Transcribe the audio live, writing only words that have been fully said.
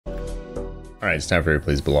Alright, it's time for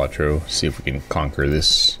everybody to play Balatro. See if we can conquer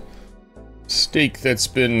this stake that's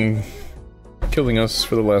been killing us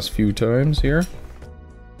for the last few times here.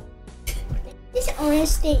 What does orange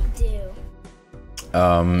stake do?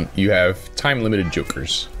 You have time-limited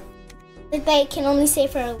jokers. That they can only stay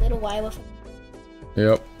for a little while before.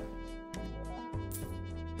 Yep.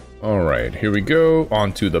 Alright, here we go.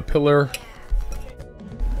 Onto the pillar.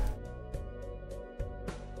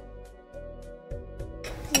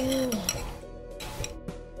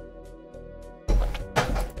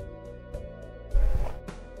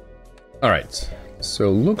 Alright,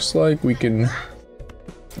 so looks like we can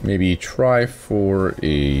maybe try for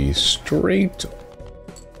a straight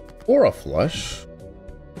or a flush.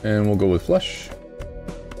 And we'll go with flush.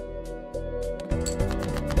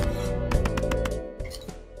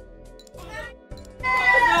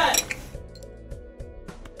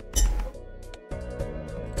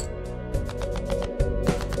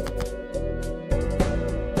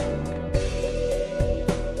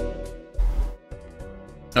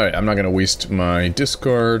 Alright, I'm not going to waste my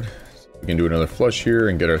discard. We can do another flush here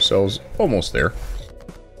and get ourselves almost there.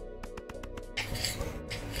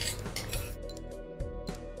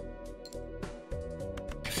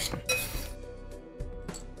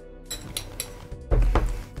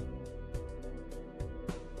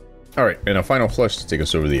 Alright, and a final flush to take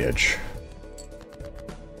us over the edge.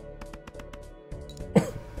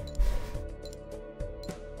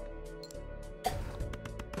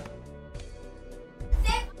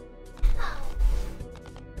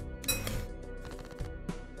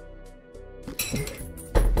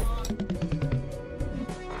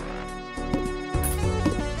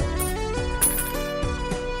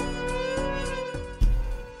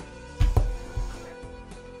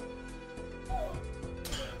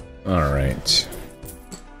 All right.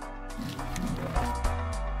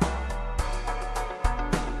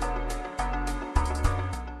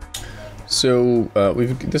 So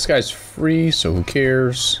this guy's free, so who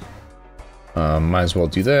cares? Might as well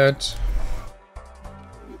do that.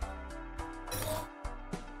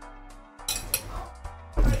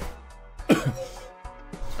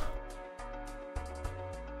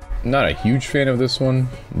 Not a huge fan of this one,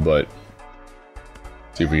 but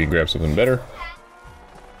see if we can grab something better.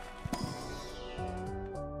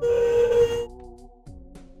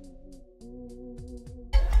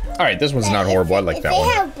 Alright, this one's not horrible. I like that one. If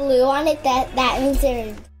they have blue on it, that means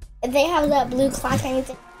they're... If they have that blue clock, that means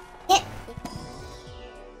they're...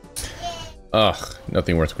 Ugh,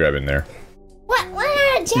 nothing worth grabbing there. What?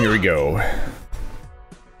 Why not a gem? Here we go.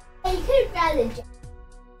 You could have grabbed a gem.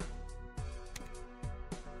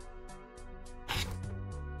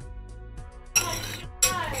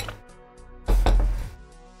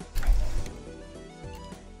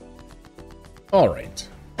 Alright.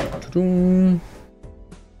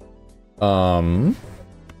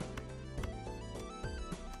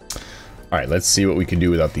 Alright, let's see what we can do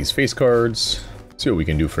without these face cards. See what we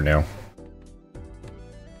can do for now.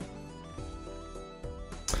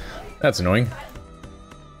 That's annoying.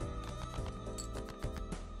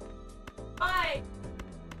 Hi.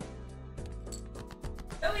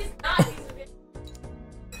 No, he's not.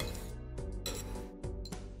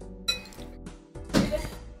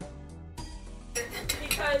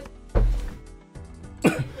 Because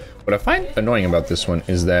What I find annoying about this one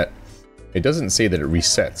is that it doesn't say that it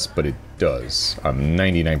resets, but it does. I'm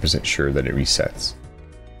 99% sure that it resets.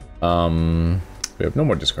 We have no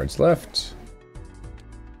more discards left.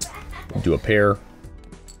 Do a pair.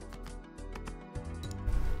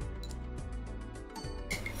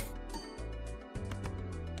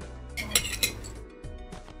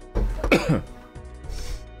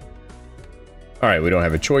 Alright, we don't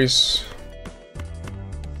have a choice.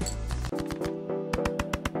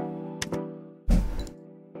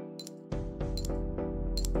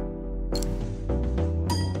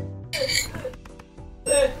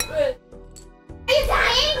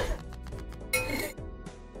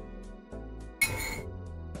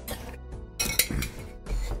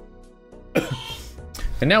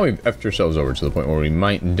 And now we've effed ourselves over to the point where we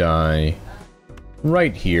might die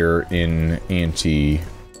right here in ante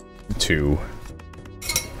 2.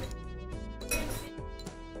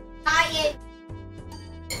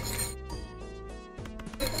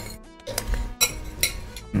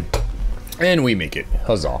 And we make it.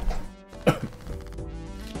 Huzzah.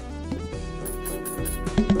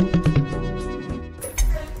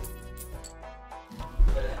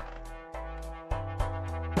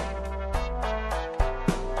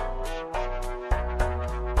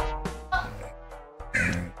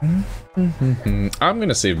 I'm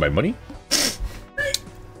gonna save my money.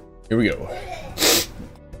 Here we go.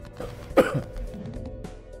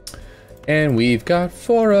 And we've got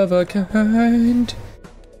 4 of a kind.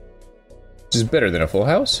 Which is better than a full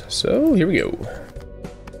house, so here we go.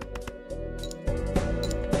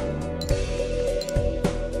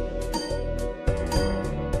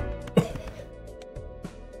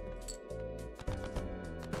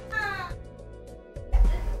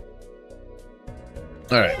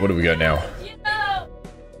 Alright, what do we got now?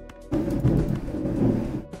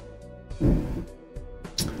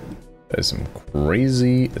 There's some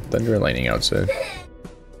crazy thunder and lightning outside.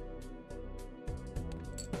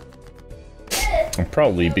 I'm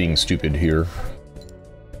probably being stupid here.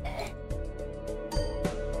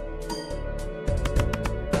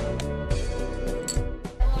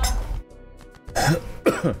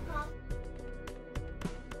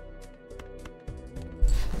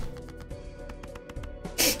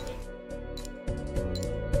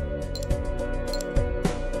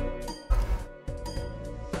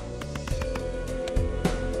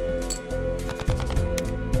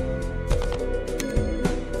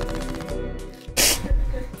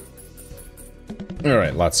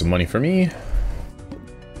 Alright, lots of money for me.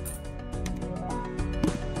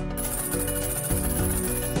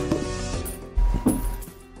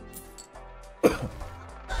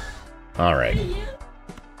 Alright.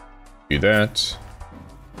 Do that.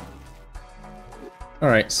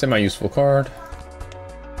 Alright, semi-useful card.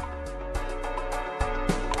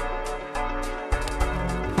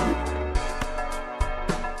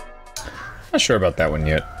 Not sure about that one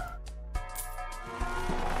yet.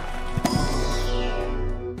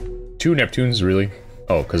 2 Neptunes, really?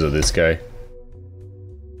 Oh, because of this guy.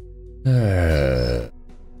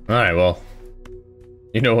 Alright, well.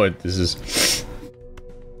 You know what? This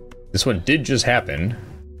one did just happen.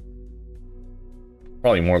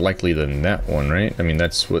 Probably more likely than that one, right? I mean,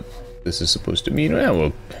 that's what this is supposed to mean. Yeah,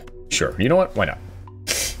 well, sure. You know what? Why not?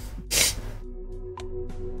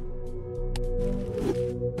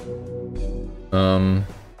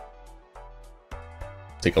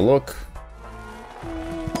 Take a look.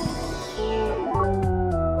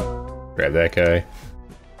 Grab that guy.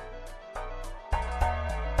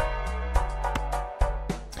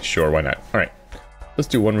 Sure, why not? Alright. Let's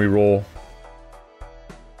do 1 reroll.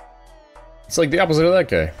 It's like the opposite of that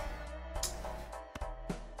guy.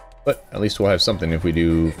 But at least we'll have something if we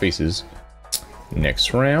do faces.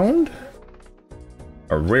 Next round.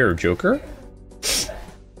 A rare joker.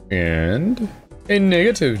 And a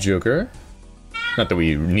negative joker. Not that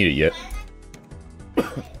we need it yet.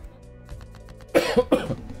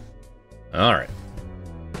 Alright.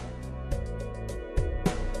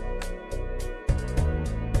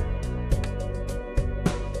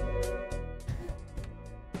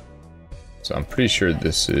 So I'm pretty sure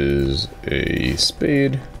this is a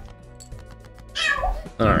spade.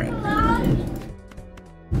 Alright.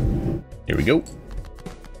 Here we go.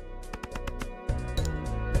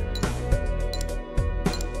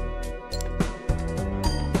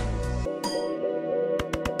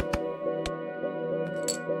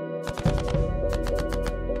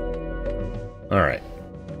 Alright.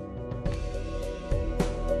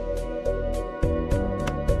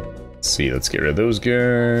 Let's see, let's get rid of those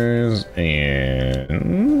guys.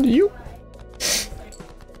 And you.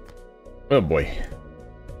 Oh boy.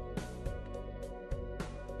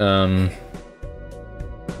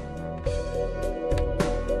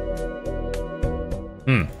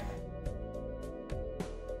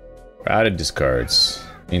 We're out of discards.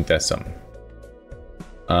 Ain't that something?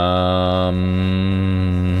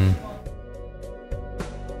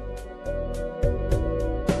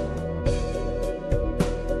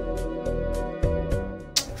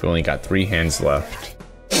 We've only got 3 hands left.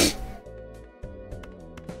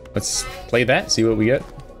 Let's play that, see what we get.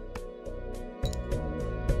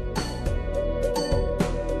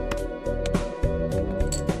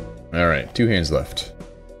 Alright, 2 hands left.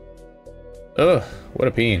 Ugh, what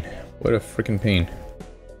a pain. What a freaking pain.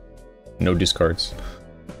 No discards.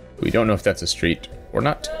 We don't know if that's a straight or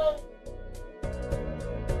not.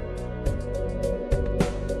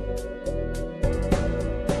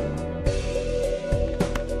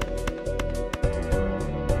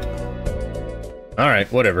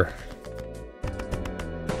 Alright, whatever.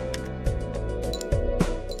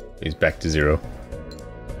 He's back to 0.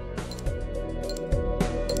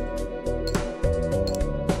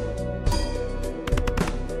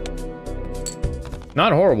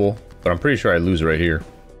 Not horrible, but I'm pretty sure I lose right here.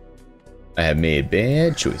 I have made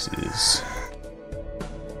bad choices.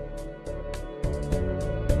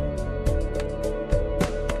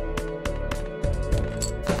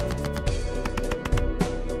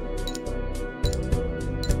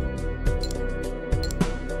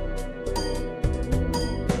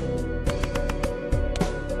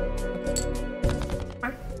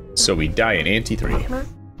 So we die at ante 3.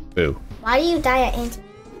 Boo. Why do you die at ante?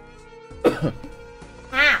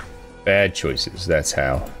 How? Bad choices, that's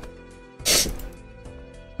how.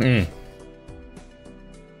 Hmm.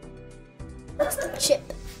 What's the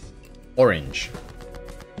chip? Orange.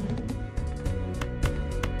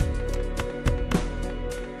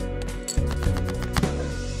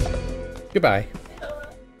 Goodbye.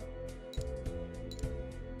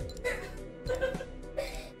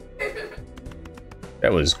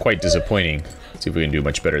 That was quite disappointing. Let's see if we can do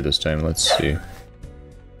much better this time. Let's see.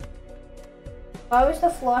 Why was the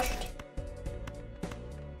flushed?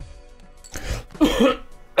 Why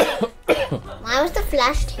was the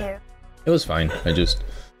flushed here? It was fine. I just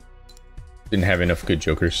didn't have enough good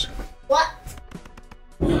jokers. What?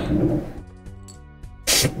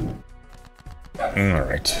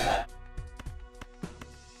 Alright.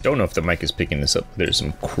 Don't know if the mic is picking this up. There's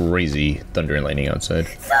some crazy thunder and lightning outside.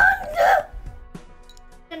 Thunder!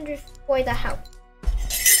 Thunder for the house.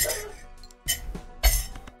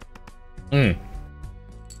 Hmm.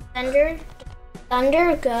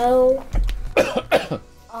 Thunder go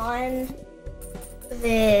on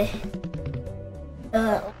the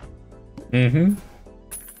Mm-hmm. Come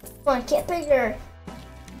on, get bigger.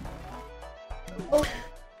 Oh,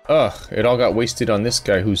 Ugh, it all got wasted on this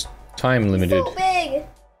guy who's time limited. so big.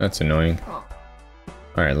 That's annoying. Oh.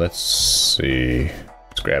 Alright, let's see.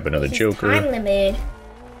 Let's grab another He's joker. Time limit.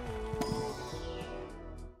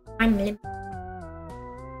 Time limit.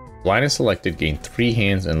 Blind is selected, gain 3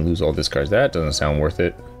 hands, and lose all discards. That doesn't sound worth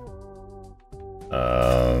it.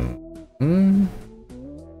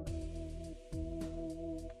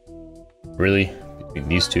 Really? Between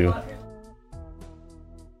these two?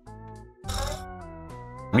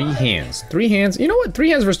 3 hands. 3 hands? You know what? 3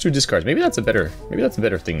 hands versus 2 discards. Maybe that's a better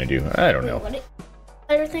thing to do. I don't know. What is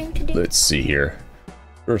better thing to do? Let's see here.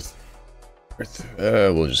 Earth.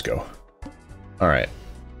 We'll just go. Alright.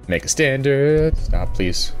 Make a standard. Stop,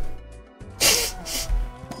 please.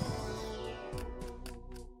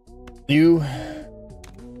 You.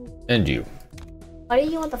 And you. What do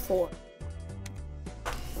you want the floor?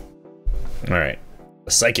 Alright.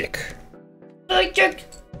 A psychic. Psychic!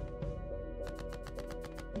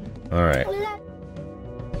 Alright.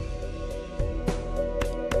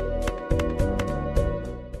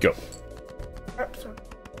 Go. Oops, sorry.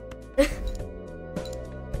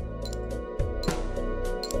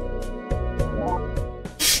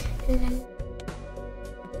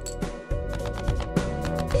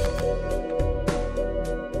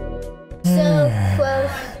 So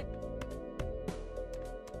close.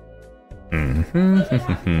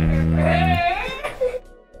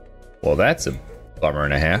 Well, that's a bummer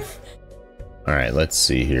and a half. Alright, let's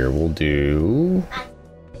see here. We'll do...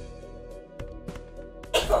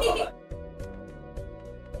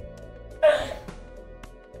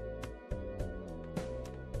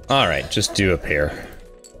 Alright, just do a pair.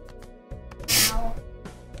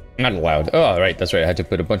 Not allowed. Oh, right, that's right. I had to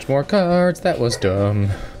put a bunch more cards. That was dumb.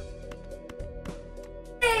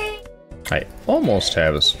 I almost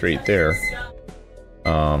have a straight there.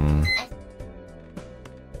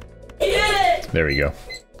 There we go.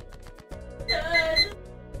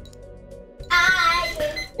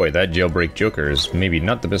 Boy, that jailbreak joker is maybe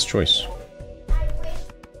not the best choice.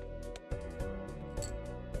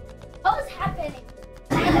 What was happening?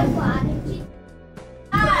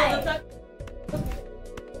 Hi.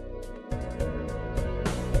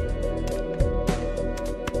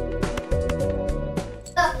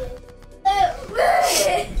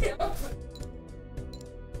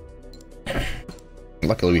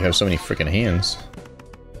 Luckily, we have so many freaking hands.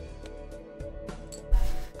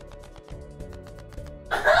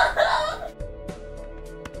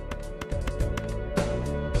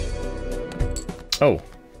 Oh,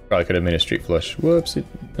 probably could have made a straight flush. Whoops.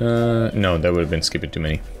 No, that would have been skipping too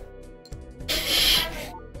many.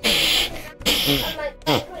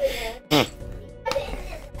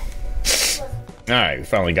 Alright, we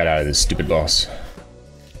finally got out of this stupid boss.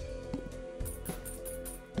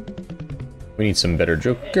 We need some better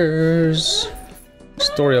jokers.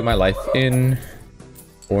 Story of my life in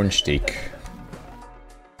orange steak.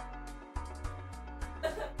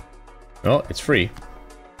 Oh, it's free.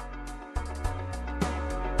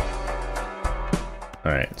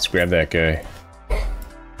 Alright, let's grab that guy.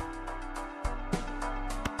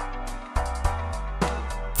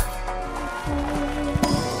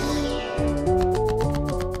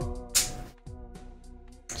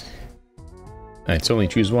 Alright, so only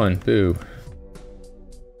choose one. Boo.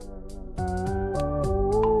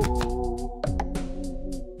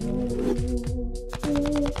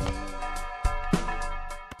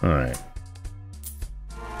 Alright.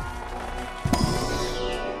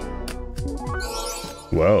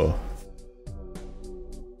 Whoa.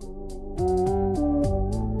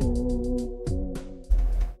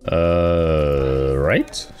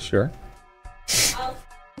 Right? Sure.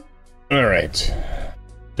 Alright.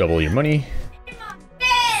 Double your money.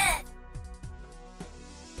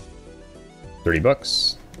 30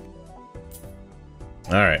 bucks.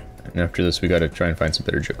 Alright. And after this, we gotta try and find some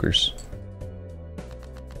better jokers.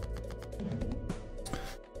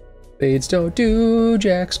 Spades don't do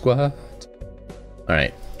jack squat.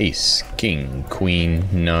 Alright. Ace, king, queen,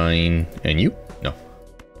 9, and you? No.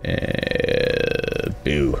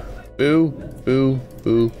 Boo. Boo, boo,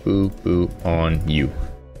 boo, boo, boo on you.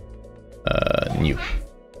 You.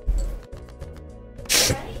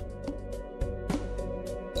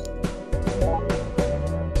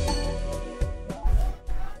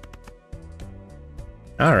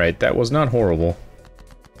 Alright, that was not horrible.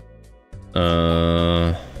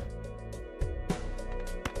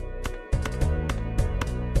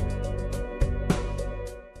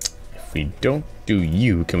 If we don't do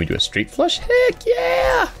you, can we do a straight flush? Heck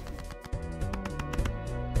yeah!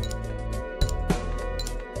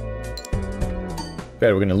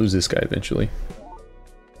 Bet we're gonna lose this guy eventually.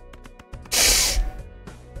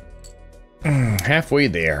 Halfway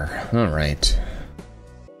there. Alright.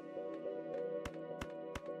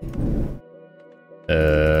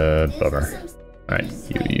 Bummer. Alright,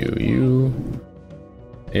 you.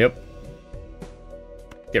 Yep.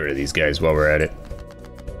 Get rid of these guys while we're at it.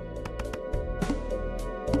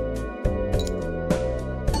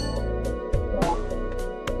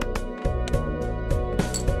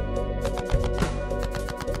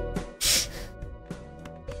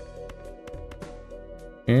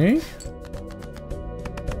 Okay.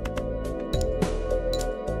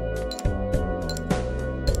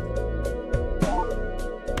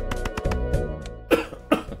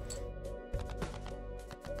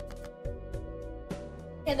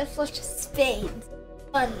 Get a flush of spades.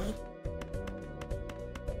 Funny.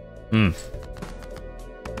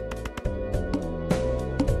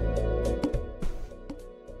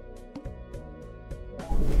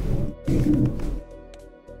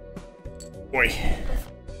 Boy.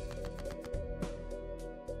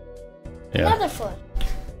 Yeah. Another flush.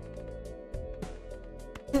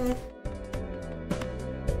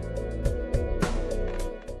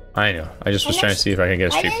 I know. I just was trying to see if I can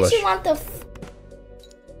get a Why straight didn't flush. you want the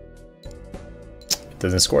It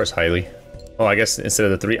doesn't score as highly. Oh, I guess instead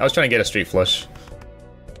of the 3, I was trying to get a straight flush.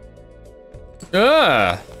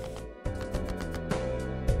 Ah!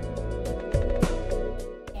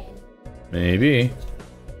 Maybe.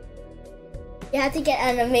 You have to get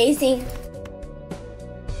an amazing.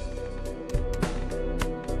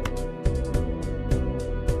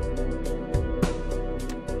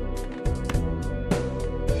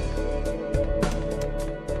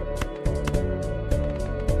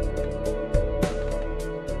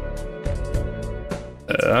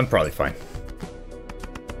 I'm probably fine.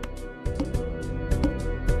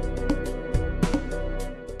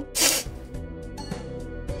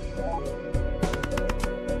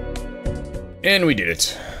 And we did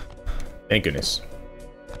it. Thank goodness.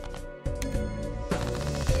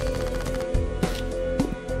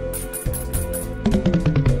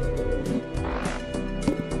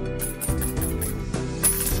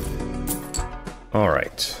 All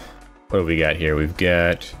right. What do we got here? We've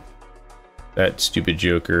got that stupid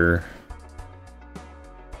joker.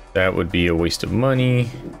 That would be a waste of money.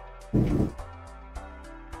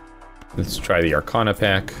 Let's try the Arcana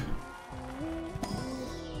pack.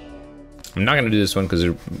 I'm not gonna do this one because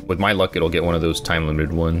with my luck it'll get one of those time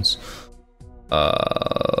limited ones.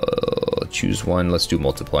 Choose one. Let's do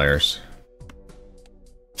multipliers.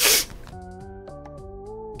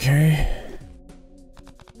 Okay.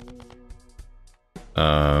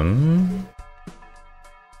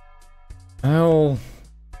 I'll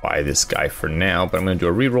buy this guy for now, but I'm gonna do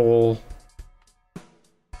a reroll.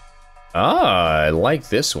 Ah, I like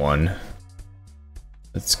this one.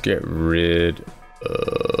 Let's get rid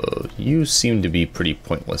of... You seem to be pretty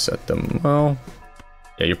pointless at the moment. Well,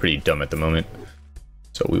 yeah, you're pretty dumb at the moment.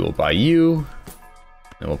 So we will buy you,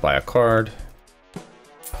 and we'll buy a card.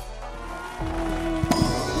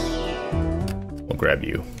 We'll grab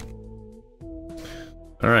you.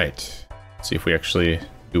 Alright, see if we actually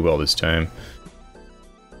do well this time.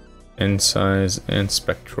 End size and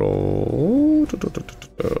spectral.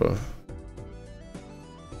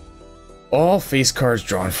 All face cards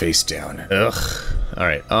drawn face down. Ugh.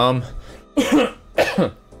 Alright,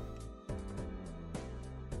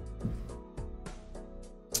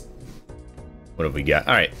 what have we got?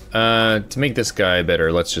 Alright, to make this guy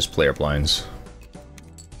better, let's just play our blinds.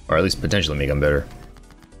 Or at least potentially make him better.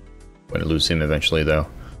 Going to lose him eventually, though.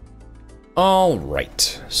 All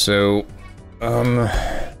right. So,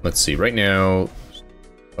 let's see. Right now,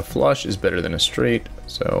 a flush is better than a straight.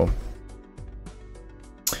 So,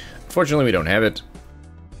 unfortunately, we don't have it.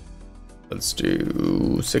 Let's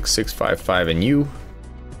do 6, 6, 5, 5, and you.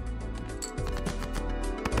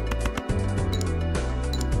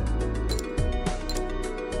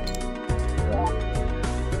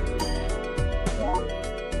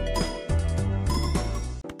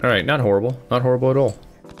 All right, not horrible. Not horrible at all.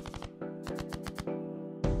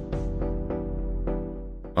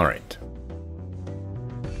 All right.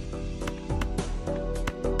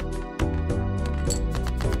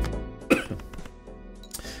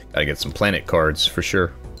 Gotta get some planet cards for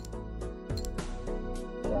sure.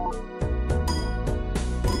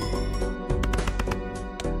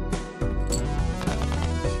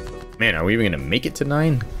 Man, are we even gonna make it to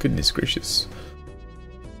 9? Goodness gracious.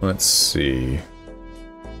 Let's see.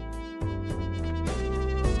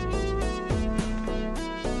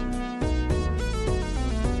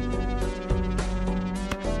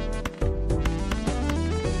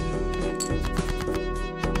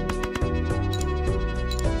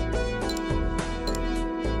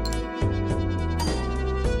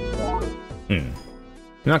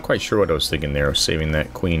 I'm not quite sure what I was thinking there of saving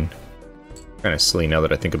that queen. Kind of silly now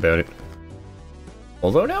that I think about it.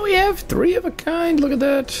 Although now we have 3 of a kind, look at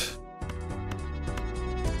that.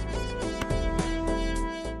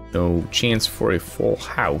 No chance for a full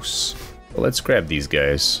house. But let's grab these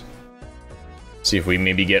guys. See if we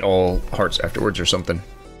maybe get all hearts afterwards or something.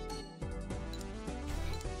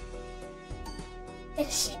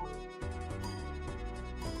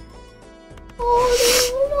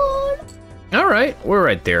 Alright, we're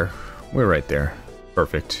right there. We're right there.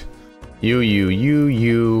 Perfect. You, and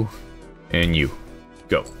you.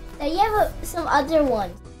 Go. Now you have some other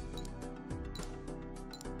ones.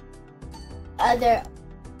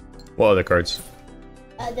 What other cards?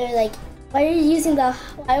 Like, why are you using the,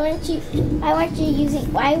 why didn't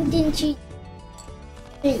you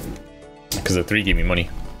 3? Because the 3 gave me money.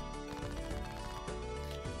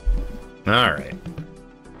 Alright.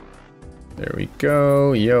 There we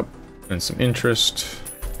go, yep. And some interest.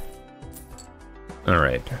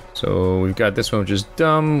 Alright, so we've got this one which is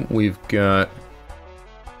dumb. We've got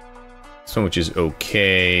this one which is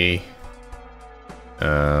okay.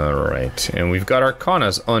 Alright, and we've got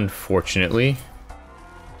Arcanas, unfortunately.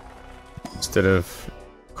 Instead of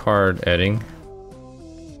card adding.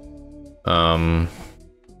 Dang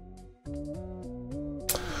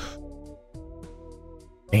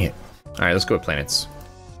it. Alright, let's go with planets.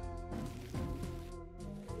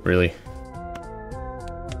 Really?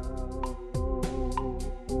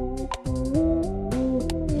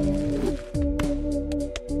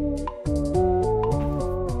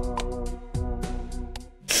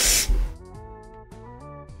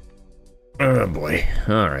 Oh boy.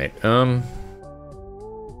 Alright,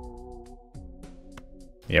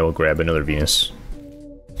 yeah, we'll grab another Venus.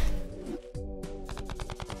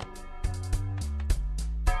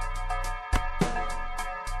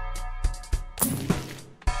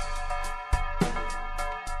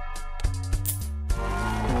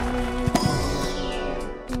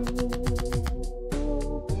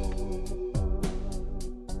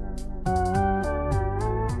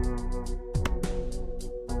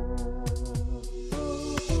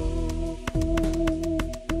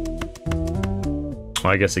 Oh,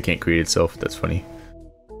 I guess it can't create itself. That's funny.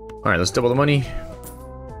 Alright, let's double the money.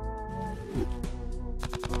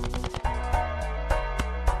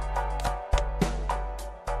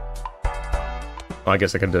 Oh, I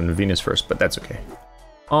guess I could have done Venus first, but that's okay.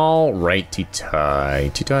 Alright, T-tie.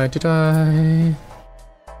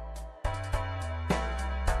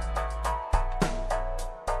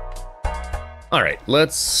 Alright,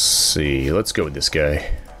 let's see. Let's go with this guy.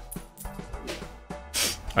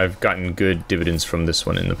 I've gotten good dividends from this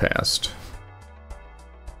one in the past.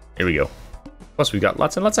 Here we go. Plus, we've got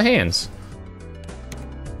lots and lots of hands.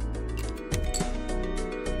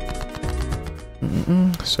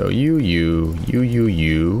 So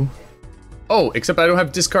you. Oh, except I don't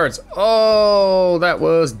have discards. Oh, that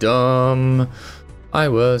was dumb. I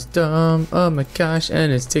was dumb. Oh my gosh,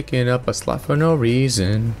 and it's taking up a slot for no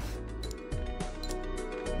reason.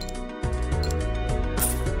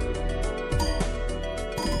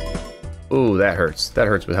 Oh, that hurts. That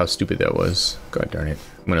hurts with how stupid that was. God darn it.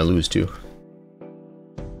 I'm gonna lose too.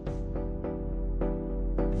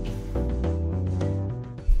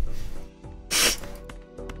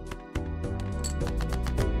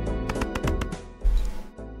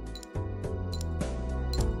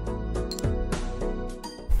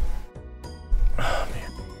 Oh,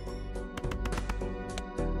 man.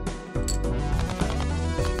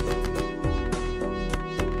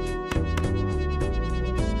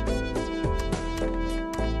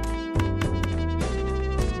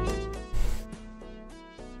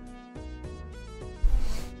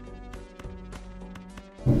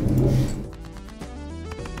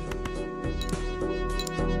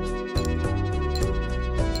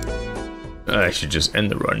 I should just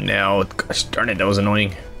end the run now. Gosh darn it, that was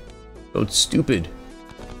annoying. So stupid.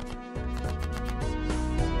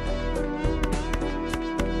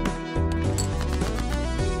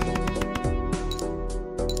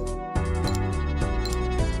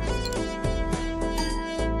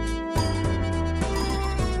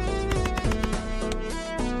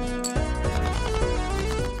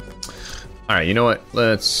 Alright, you know what?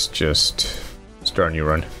 Let's just start a new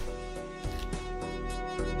run.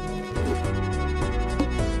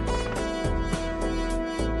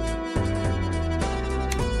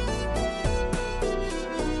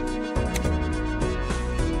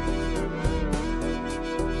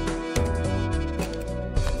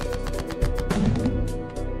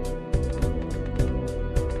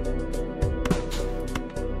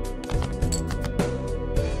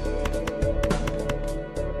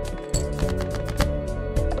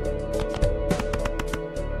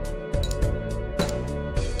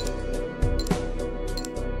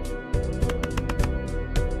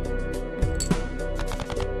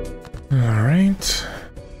 Alright.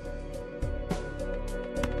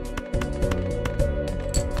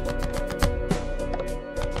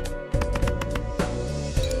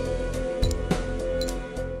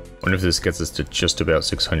 Wonder if this gets us to just about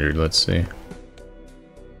 600. Let's see.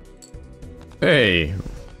 Hey,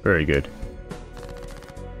 very good.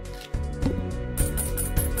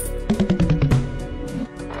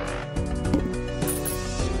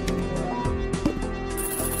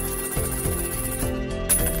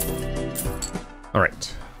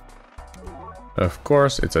 Alright. Of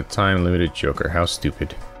course, it's a time-limited joker. How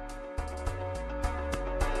stupid.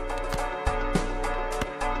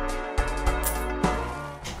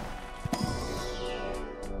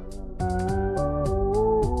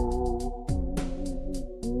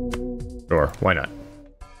 Sure, why not?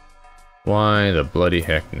 Why the bloody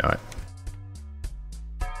heck not?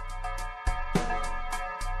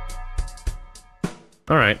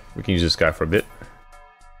 Alright, we can use this guy for a bit.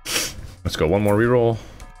 Let's go one more reroll.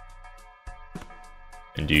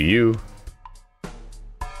 And do you.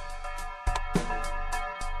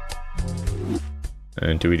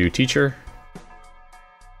 And do we do teacher?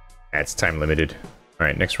 That's time limited.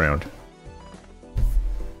 Alright, next round.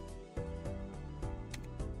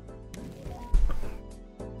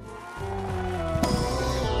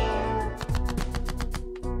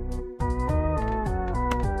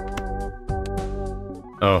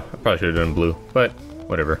 Oh, I probably should have done blue, but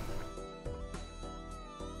whatever.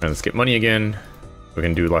 Alright, let's get money again. We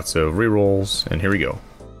can do lots of rerolls, and here we go.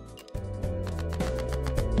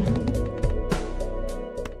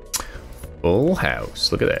 Full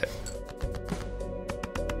house, look at that.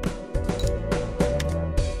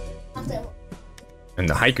 And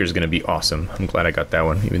the hiker's gonna be awesome. I'm glad I got that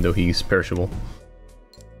one, even though he's perishable.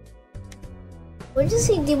 What does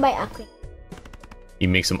he do by upgrading? He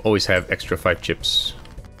makes them always have extra 5 chips.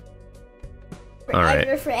 Forever,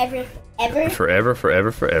 Alright. forever, forever. Forever,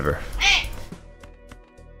 forever, forever.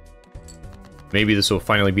 Maybe this will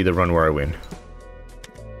finally be the run where I win.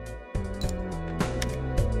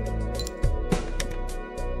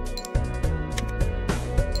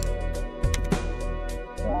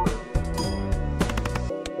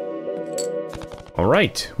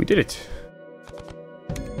 Alright, we did it.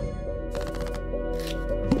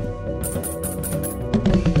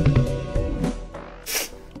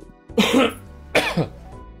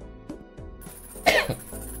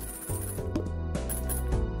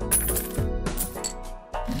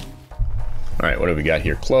 Alright, what do we got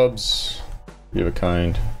here? Clubs. We have a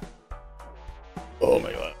kind. Oh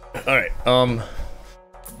my god. Alright,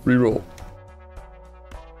 reroll.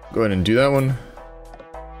 Go ahead and do that one.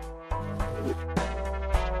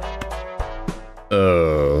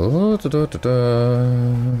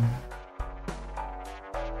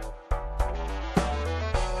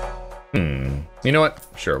 You know what?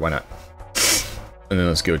 Sure, why not? And then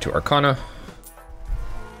let's go to Arcana.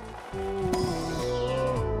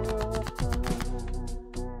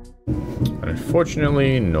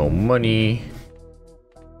 Unfortunately, no money.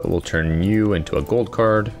 But we'll turn you into a gold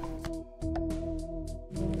card.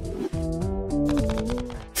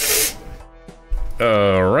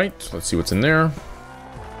 Alright, let's see what's in there.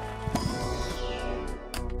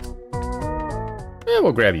 Yeah,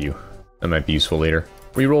 we'll grab you. That might be useful later.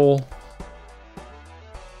 Reroll.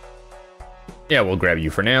 Yeah, we'll grab you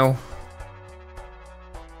for now.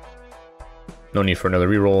 No need for another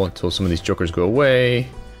reroll until some of these jokers go away.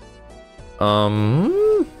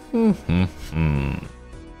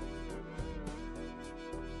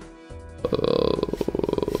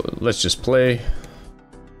 Let's just play.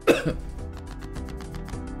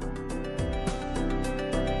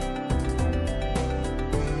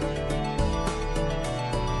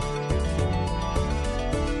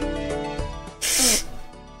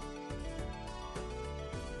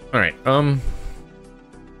 Alright,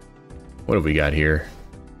 what have we got here?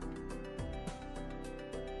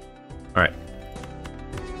 Alright.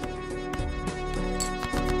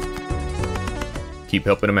 Keep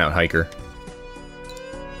helping him out, hiker.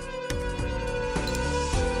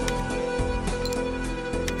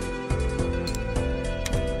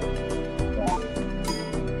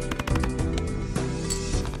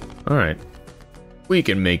 Alright. We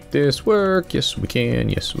can make this work. Yes, we can.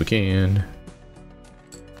 Yes, we can.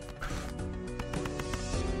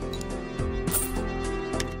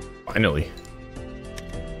 Finally.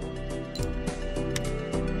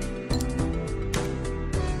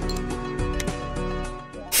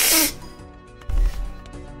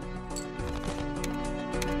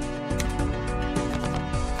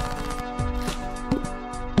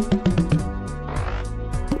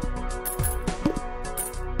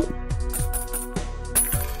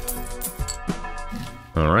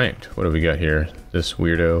 Alright, what do we got here? This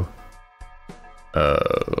weirdo.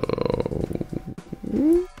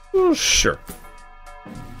 Sure.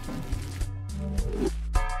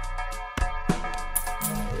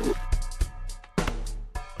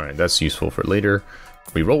 Alright, that's useful for later.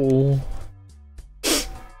 We roll.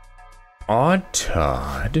 Odd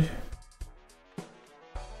Todd.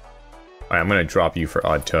 Alright, I'm gonna drop you for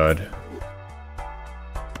Odd Todd.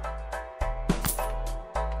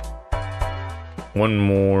 One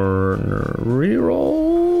more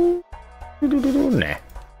reroll. Nah.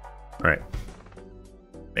 Alright.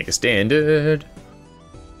 Make a standard.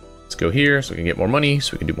 Let's go here so we can get more money,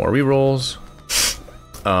 so we can do more rerolls.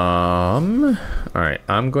 Alright,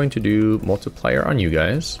 I'm going to do multiplier on you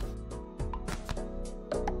guys.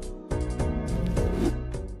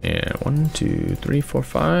 And 1, 2, 3, 4,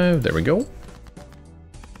 5. There we go.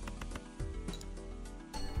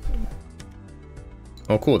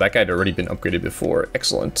 Oh, cool. That guy had already been upgraded before.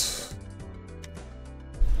 Excellent.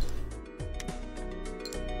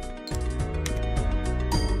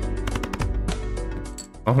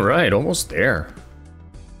 Alright, almost there.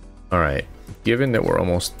 Alright, given that we're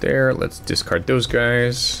almost there, let's discard those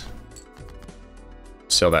guys.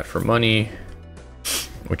 Sell that for money,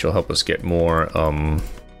 which will help us get more,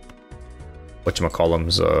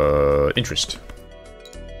 whatchamacallum's, interest.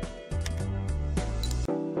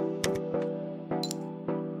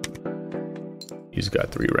 He's got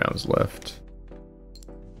 3 rounds left.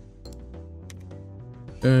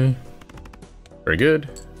 Okay. Very good.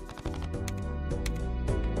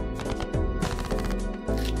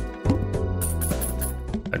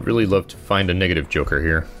 I'd really love to find a negative joker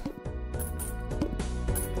here.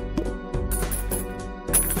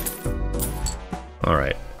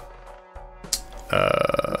 Alright.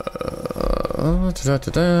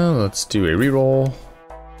 Let's do a reroll.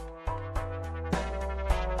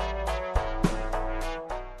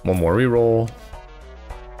 One more reroll.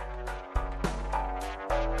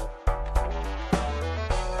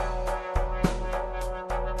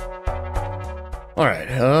 Alright,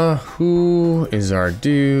 who is our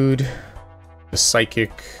dude? The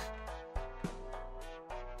psychic.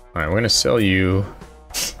 Alright, we're gonna sell you.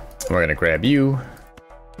 We're gonna grab you.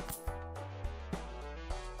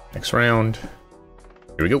 Next round.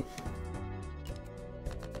 Here we go.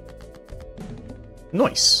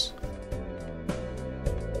 Nice.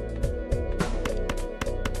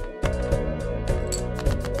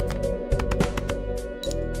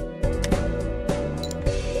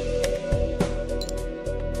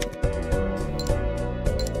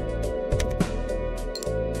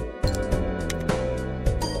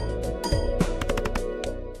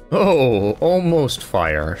 Oh, almost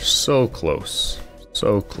fire. So close.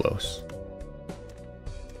 So close.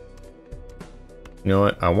 You know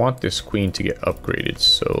what? I want this queen to get upgraded,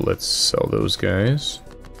 so let's sell those guys.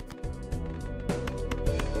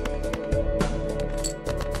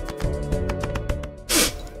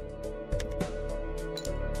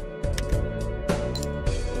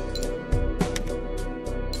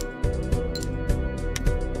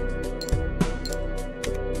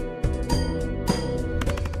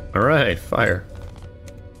 Alright, fire.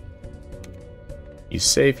 He's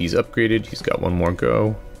safe, he's upgraded, he's got one more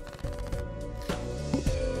go.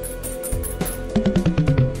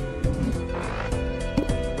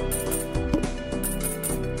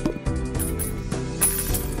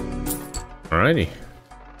 Alrighty.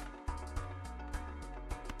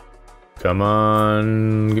 Come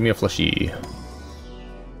on, give me a fleshy.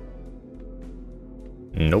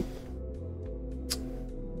 Nope.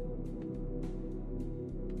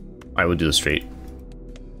 I will do the straight.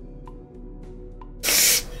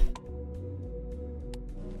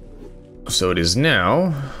 So it is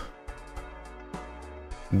now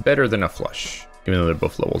better than a flush, even though they're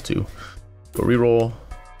both level 2. Go reroll.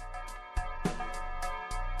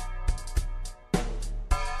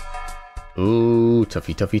 Ooh,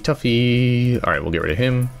 toughy, toughy, toughy. Alright, we'll get rid of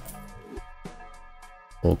him.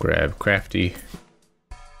 We'll grab Crafty.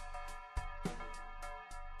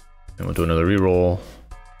 And we'll do another reroll.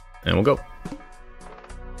 And we'll go.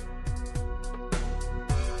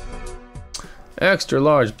 Extra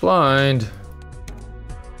large blind.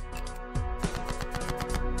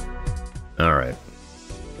 Alright.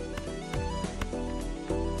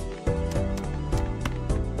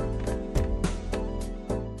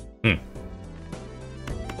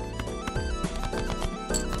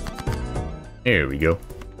 Here we go.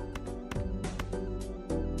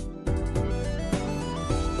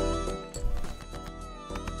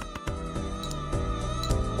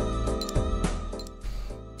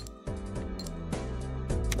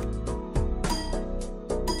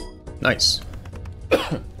 Nice.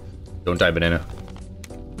 Don't die, banana.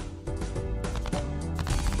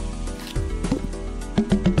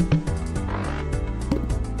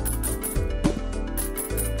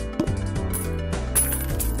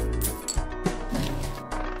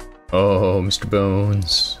 Oh, Mr.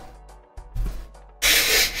 Bones.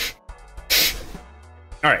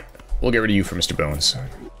 Alright, we'll get rid of you for Mr. Bones.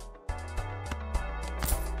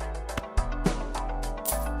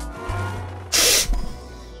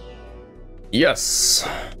 Yes.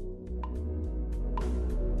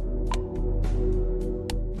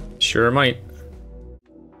 Sure might.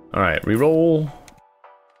 Alright, reroll.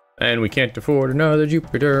 And we can't afford another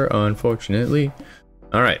Jupiter, unfortunately.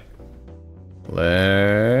 Alright.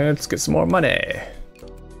 Let's get some more money.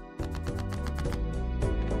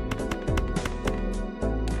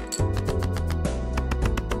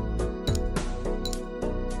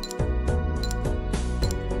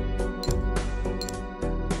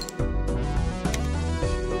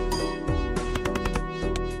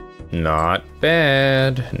 Not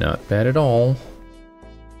bad. Not bad at all.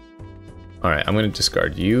 Alright, I'm gonna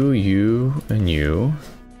discard you, you, and you.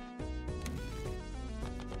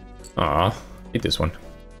 Aw. Hate this one.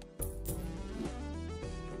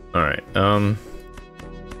 Alright,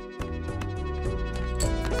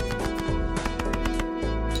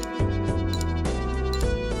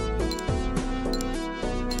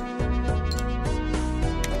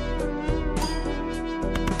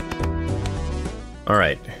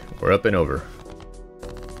 Alright, we're up and over.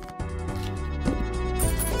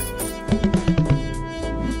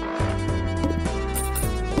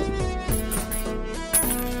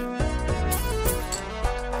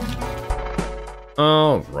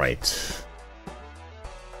 Alright.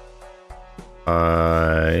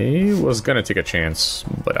 I was gonna take a chance,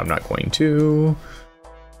 but I'm not going to.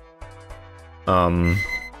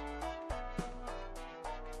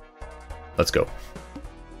 Let's go.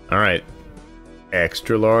 Alright.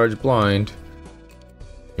 Extra large blind.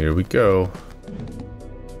 Here we go.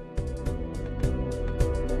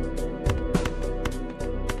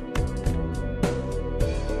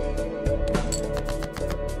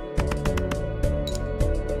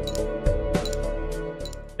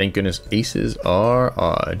 Thank goodness aces are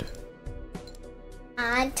odd.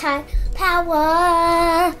 Odd time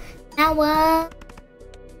power. Power.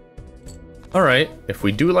 Alright, if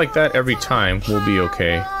we do like that every time, we'll be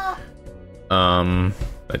okay.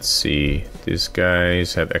 Let's see. These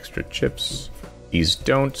guys have extra chips. These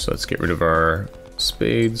don't, so let's get rid of our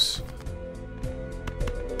spades.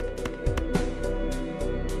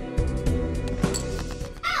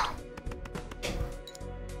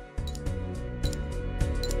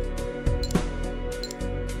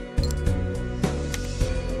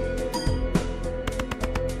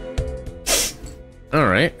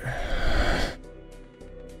 Alright.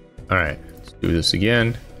 Alright, let's do this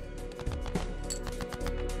again.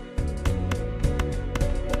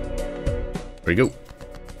 Here we go.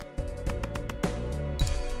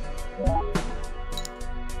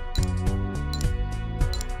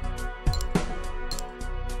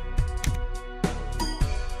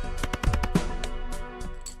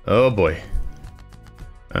 Oh boy.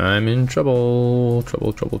 I'm in trouble.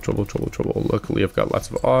 Trouble, trouble, trouble, trouble, trouble. Luckily I've got lots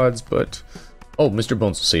of odds, but... Oh, Mr.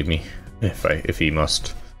 Bones will save me. If he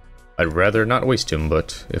must. I'd rather not waste him,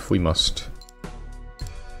 but if we must.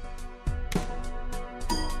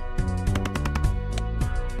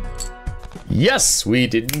 Yes! We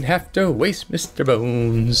didn't have to waste Mr.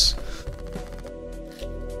 Bones.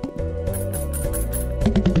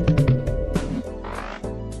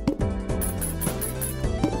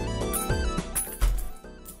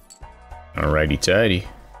 Alrighty tidy.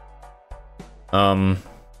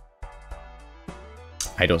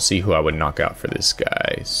 I don't see who I would knock out for this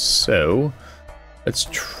guy, so let's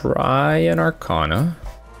try an Arcana.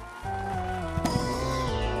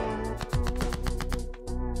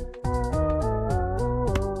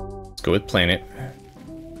 Let's go with planet.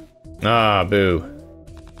 Ah, boo.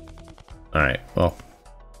 Alright, well.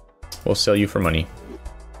 We'll sell you for money.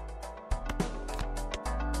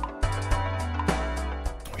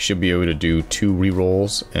 We should be able to do 2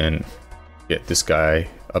 rerolls and get this guy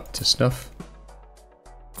up to snuff.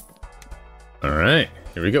 Alright,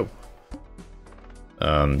 here we go.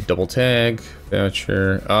 Double tag,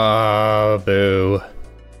 voucher. Ah, boo.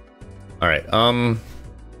 Alright,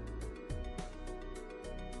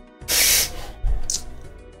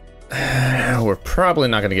 we're probably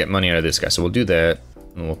not gonna get money out of this guy, so we'll do that.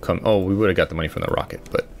 And we'll come. Oh, we would have got the money from the rocket,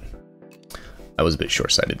 but I was a bit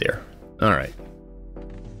short-sighted there. Alright.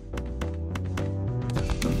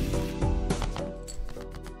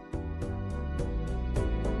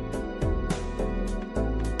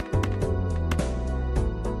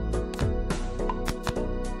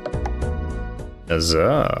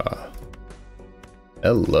 Huzzah.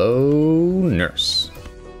 Hello, nurse.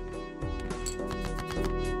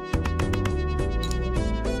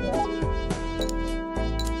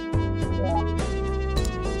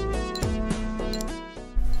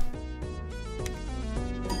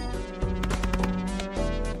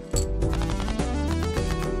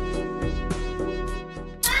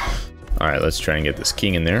 Alright, let's try and get this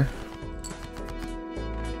king in there.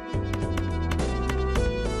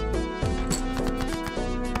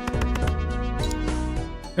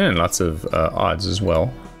 And lots of odds as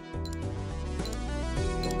well.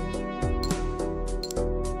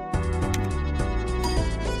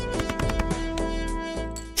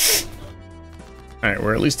 Alright,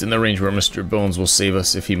 we're at least in the range where Mr. Bones will save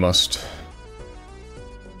us if he must.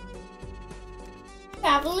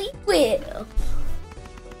 Probably will.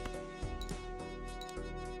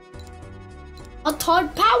 A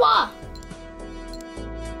third power.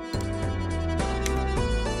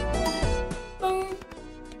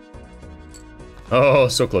 Oh,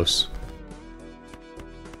 so close.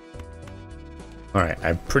 Alright,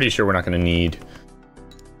 I'm pretty sure we're not going to need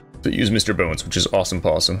to use Mr. Bones, which is awesome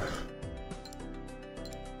possum.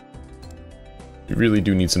 You really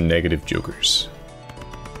do need some negative jokers.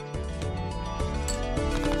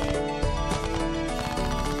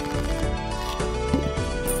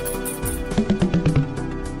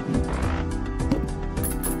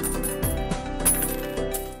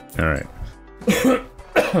 Alright.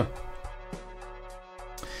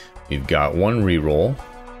 We've got 1 reroll.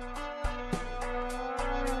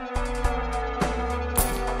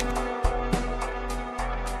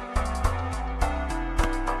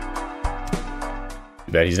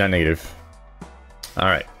 Too bad he's not negative.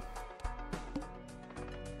 Alright.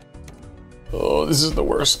 Oh, this is the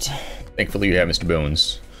worst. Thankfully you have Mr.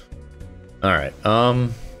 Bones. Alright,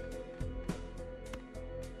 we'll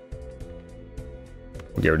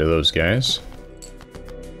get rid of those guys.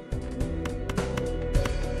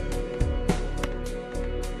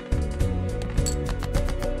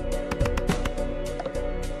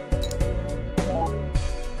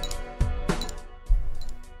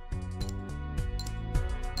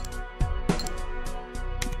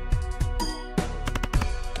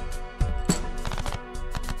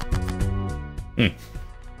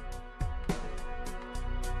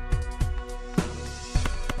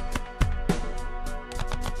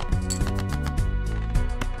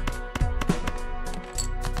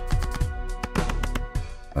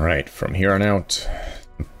 Alright, from here on out,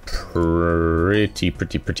 I'm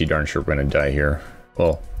pretty darn sure we're gonna die here.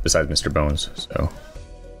 Well, besides Mr. Bones, so.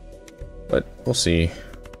 But we'll see.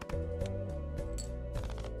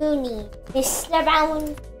 Who needs Mr.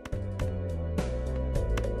 Bones?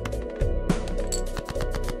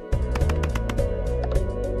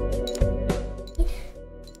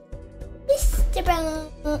 Mr.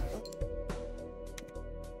 Bones.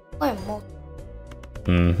 Or more.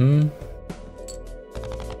 Mm-hmm.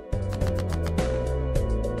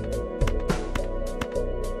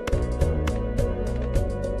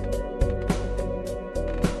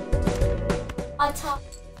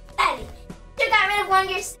 Daddy, you got rid of one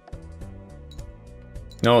of your...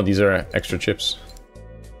 No, these are extra chips.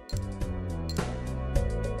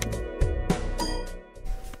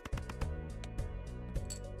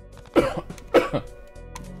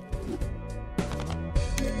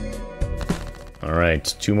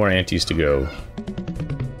 Alright, 2 more antes to go.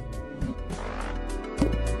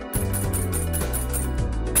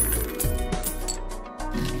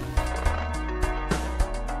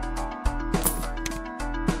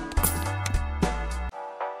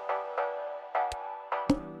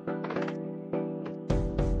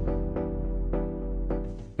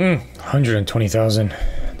 Hmm, 120,000.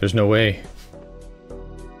 There's no way.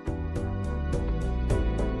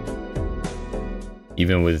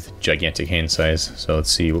 even with gigantic hand size. So let's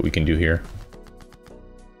see what we can do here.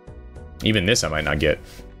 Even this I might not get.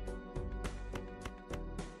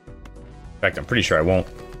 In fact, I'm pretty sure I won't.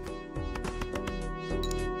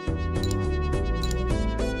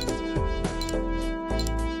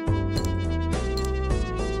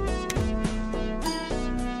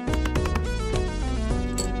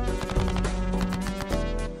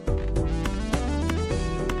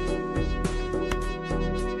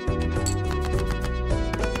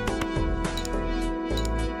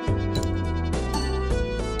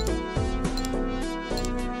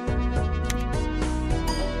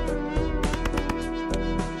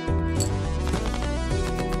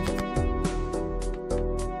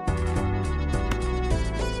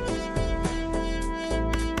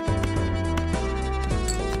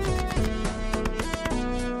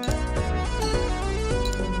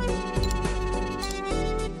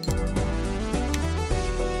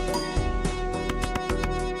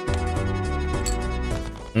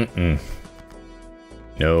 Mm-mm.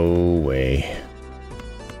 No way.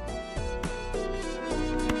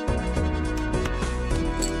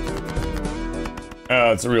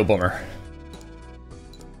 Oh, it's a real bummer.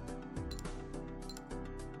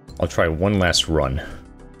 I'll try one last run.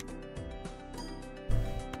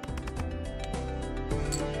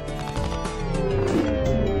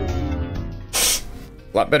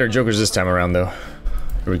 A lot better jokers this time around, though.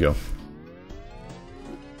 Here we go.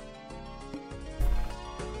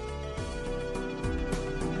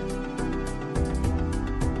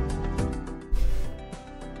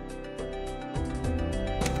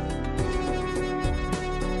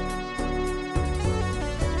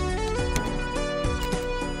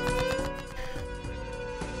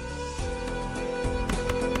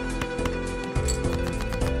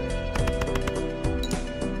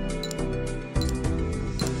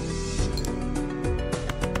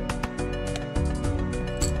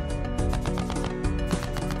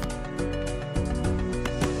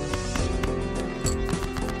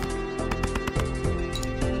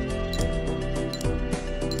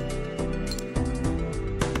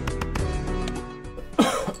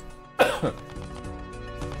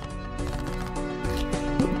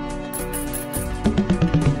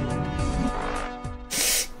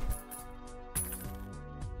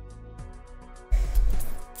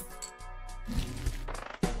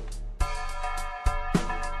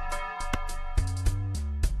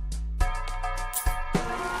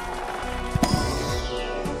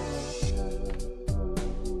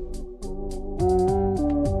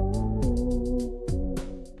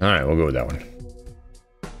 Alright, we'll go with that one.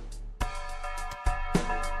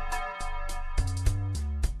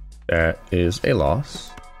 That is a loss.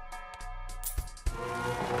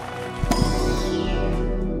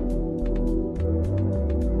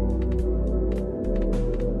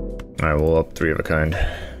 Alright, we'll up 3 of a kind.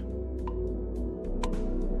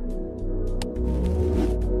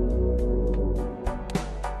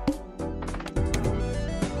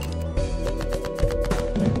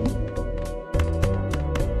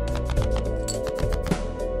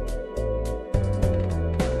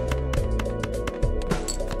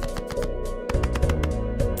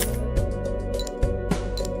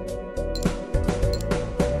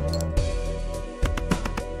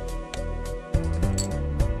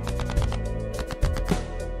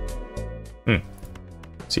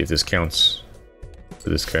 See if this counts for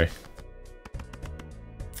this guy.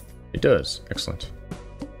 It does. Excellent.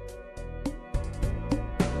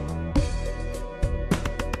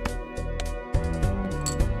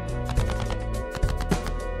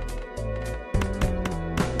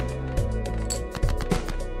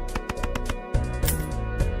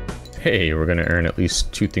 Hey, we're gonna earn at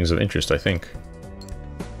least 2 things of interest, I think.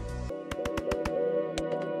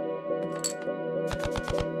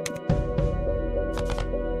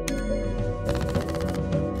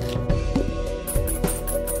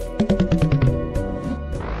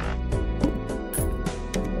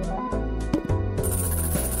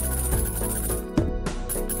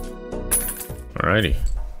 Alrighty.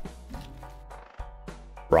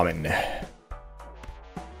 Ramen.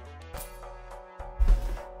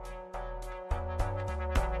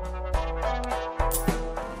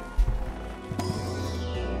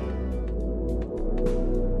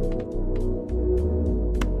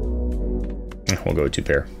 We'll go 2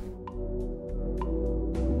 pair.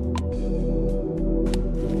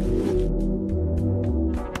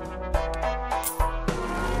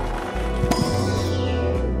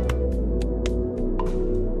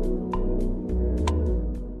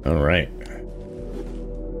 All right.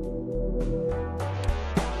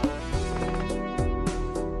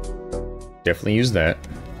 Definitely use that.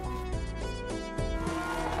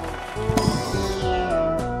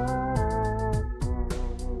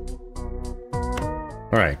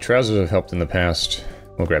 Alright, trousers have helped in the past.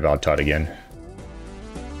 We'll grab Odd again.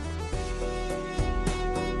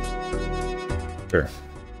 Sure.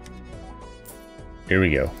 Here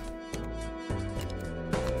we go.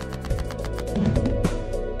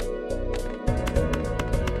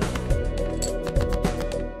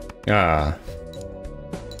 Ah.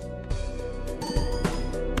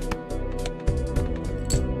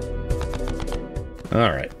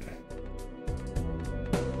 Alright.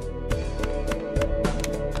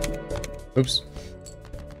 Oops.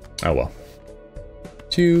 Oh well.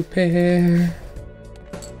 2 pair.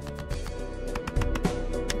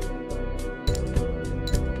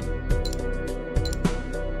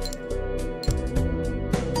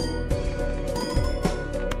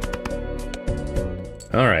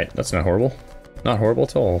 Alright, that's not horrible. Not horrible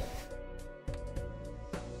at all.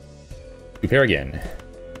 2 pair again.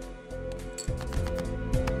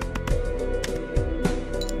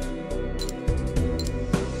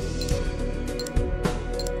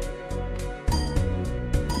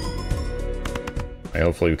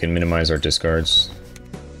 Hopefully we can minimize our discards.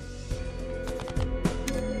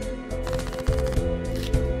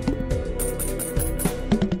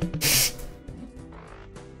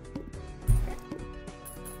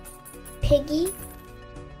 Piggy.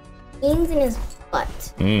 Beans in his butt.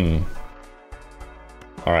 Mmm.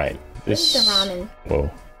 Alright. This... Where's the ramen?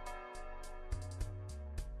 Whoa.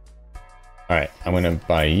 Alright, I'm gonna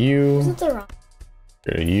buy you. Where's the ramen?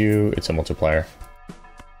 Go to you. It's a multiplier.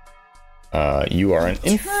 You are an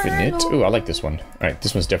infinite. Ooh, I like this one. Alright,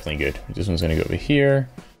 this one's definitely good. This one's gonna go over here.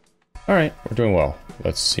 Alright, we're doing well.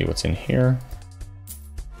 Let's see what's in here.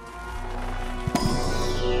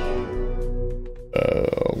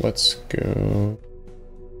 Let's go...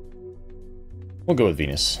 We'll go with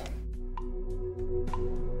Venus.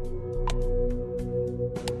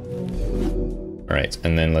 Alright,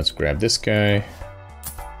 and then let's grab this guy.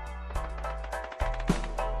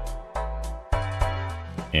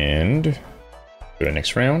 And go to the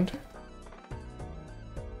next round.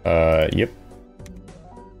 Yep.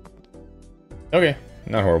 Okay,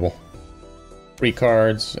 not horrible. 3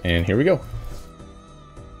 cards, and here we go.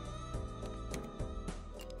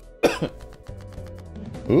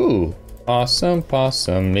 Ooh, awesome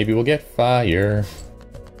possum. Maybe we'll get fire.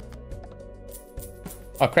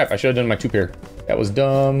 Oh crap, I should have done my 2 pair. That was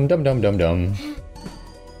dumb, dumb, dumb, dumb, dumb.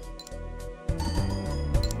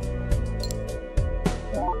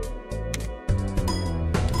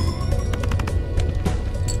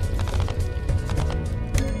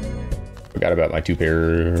 Forgot about my 2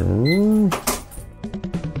 pair.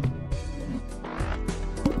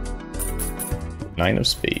 9 of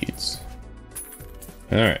spades.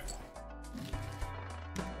 Alright.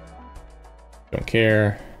 Don't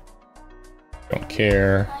care. Don't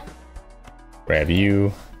care. Grab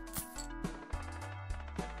you.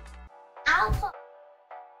 Alpha.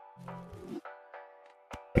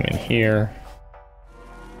 Come in here.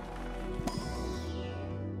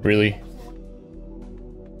 Really?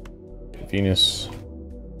 Venus.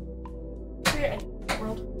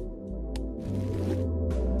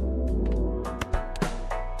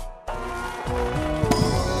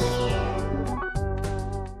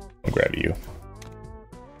 I'll grab you.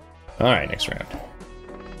 Alright, next round.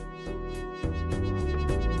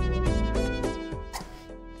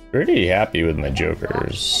 Pretty happy with my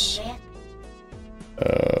jokers.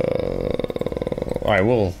 Alright,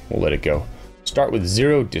 we'll let it go. Start with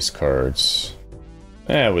 0 discards.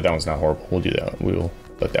 Well, that one's not horrible. We'll do that. We'll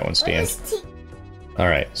let that one stand.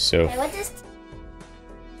 Alright, so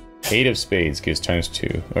 8 of spades gives times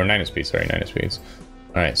 2. Or 9 of spades, sorry, 9 of spades.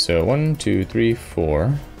 Alright, so 1, 2, 3,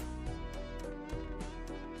 4.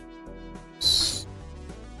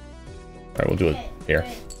 Alright, we'll do it here.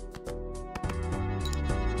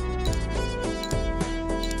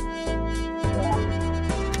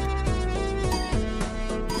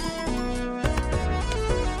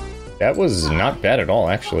 That was not bad at all,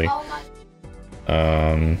 actually.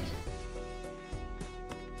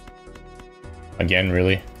 Again,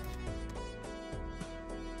 really?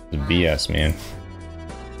 It's BS, man.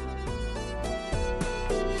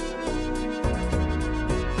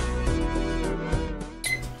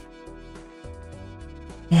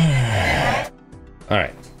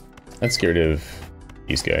 Alright. Let's get rid of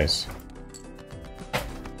these guys.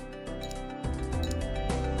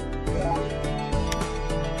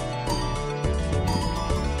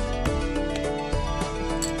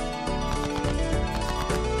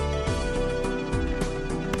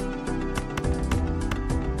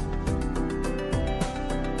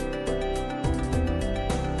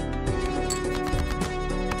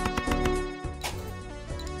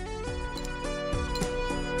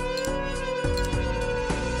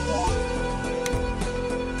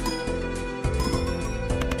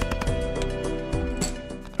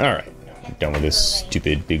 done with this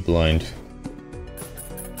stupid big blind.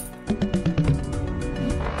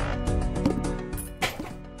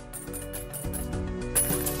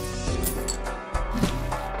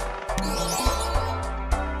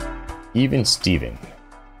 Even Steven.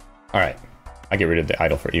 Alright. I get rid of the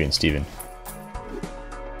idol for Even Steven.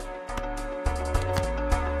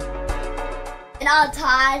 And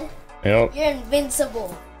Todd, Yep. you're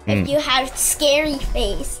invincible. If you have scary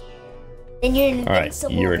face, then you're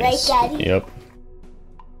invincible, Alright, right, Daddy? Yep.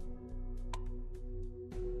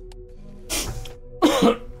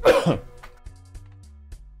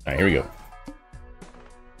 Alright, here we go.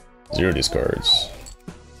 0 discards.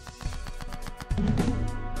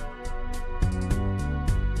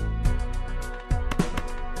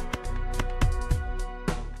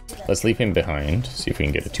 Let's leave him behind, see if we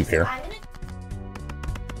can get a 2-pair.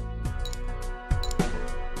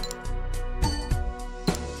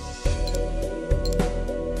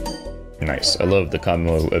 Nice. I love the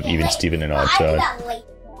combo of Even Steven and Odd Todd.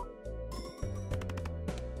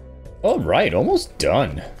 Alright, almost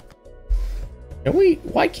done.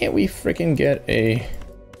 Why can't we frickin' get a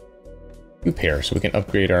 2-pair so we can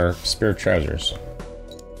upgrade our spare trousers?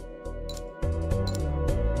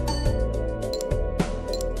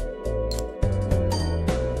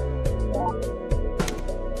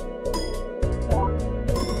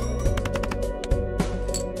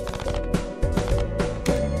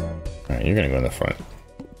 Alright, you're gonna go in the front.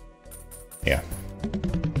 Yeah.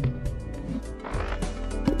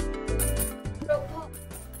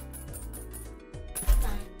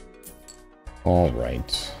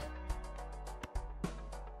 Alright.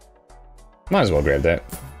 Might as well grab that.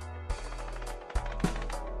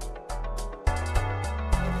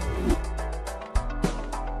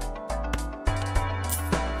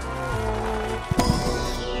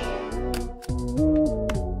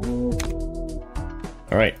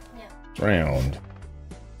 Alright. Round.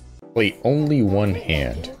 Wait, only one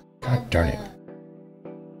hand. God darn it.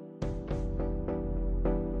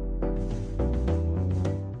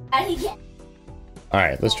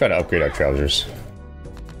 Alright, let's try to upgrade our trousers.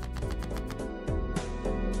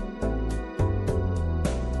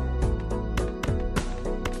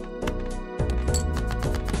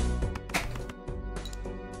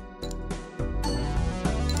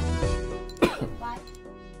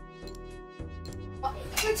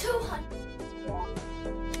 For 200.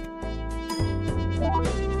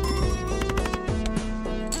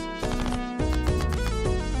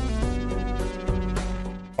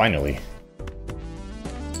 Finally.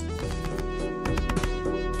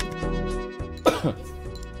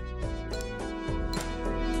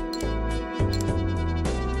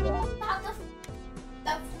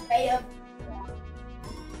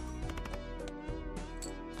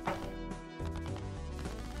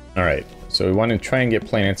 Alright, so we want to try and get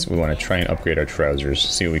planets, we want to try and upgrade our trousers,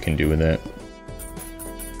 see what we can do with it.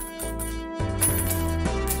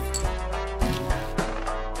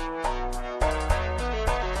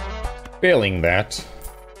 Failing that.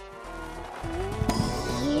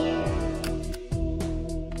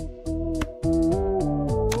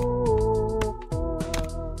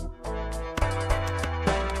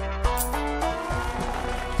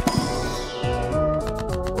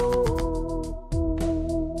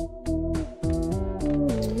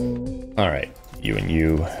 Alright, you and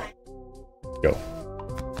you, go.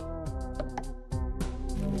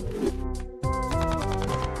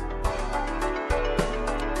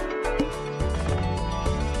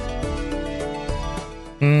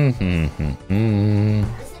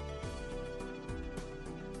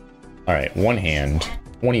 Alright, one hand,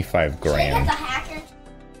 25 grand.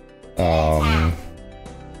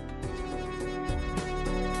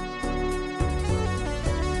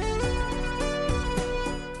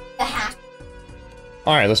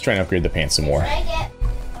 Alright, let's try and upgrade the pants some more.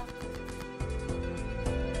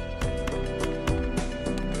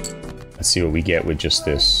 Let's see what we get with just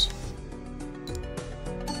this.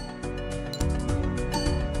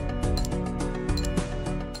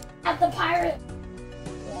 At the pirate.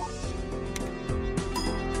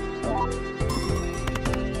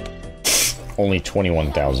 Only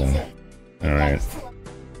 21,000. Alright.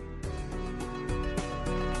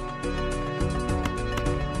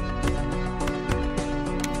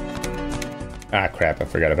 Ah, crap, I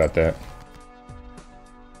forgot about that.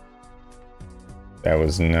 That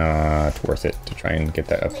was not worth it to try and get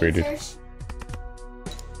that upgraded.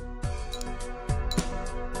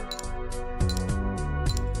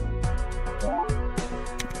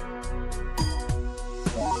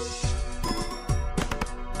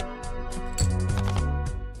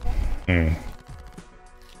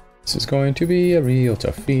 This is going to be a real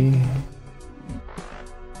toughie.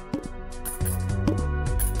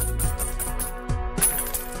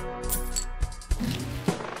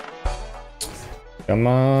 Come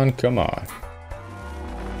on, come on.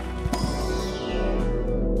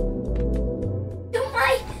 Don't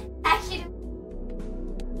worry. Actually,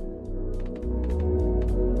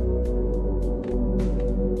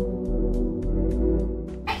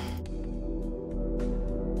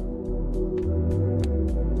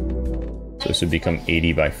 So this would become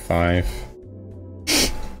 80 by 5.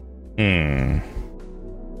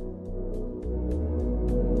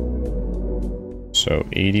 So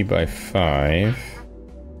 80 by 5.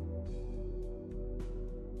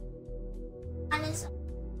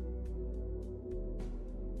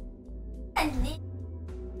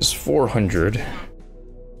 Is 400.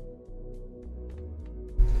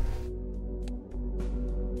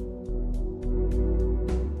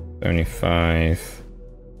 $75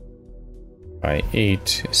 by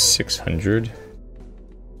 8 is 600.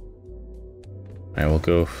 I will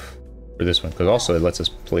go for this one because also it lets us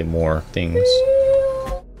play more things.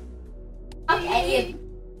 okay.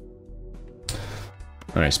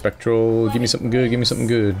 All right, Spectral, give me something good. Give me something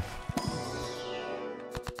good.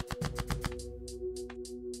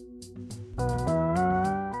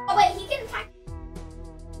 Oh wait, he can attack.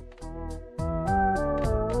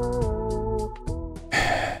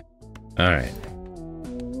 All right.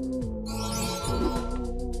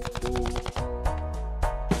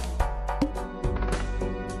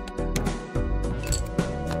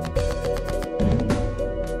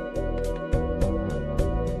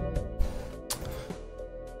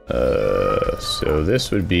 So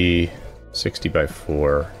this would be 60 by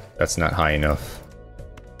 4. That's not high enough.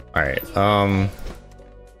 All right.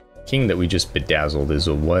 King that we just bedazzled is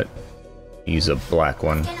a what? He's a black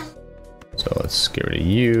one. So let's get rid of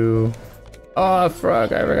you. Oh,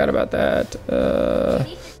 fuck, I forgot about that.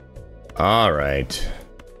 All right.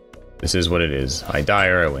 This is what it is. I die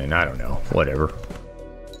or I win. I don't know. Whatever.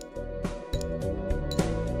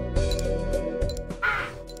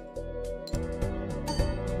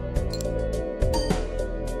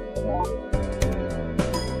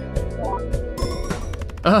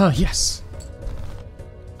 Yes.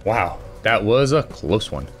 Wow, that was a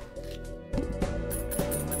close one.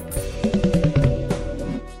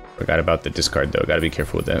 Forgot about the discard though. Gotta be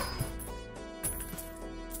careful with that.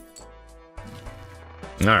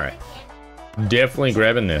 Alright. Definitely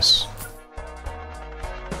grabbing this.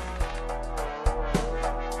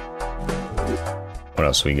 What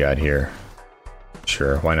else we got here?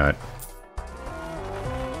 Sure, why not?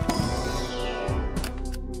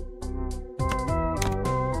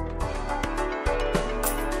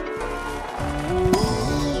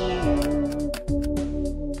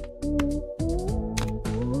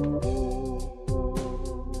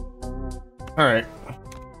 Alright.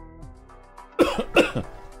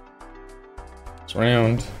 It's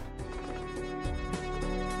round.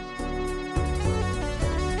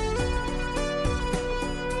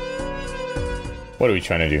 What are we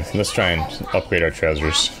trying to do? Let's try and upgrade our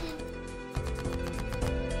trousers.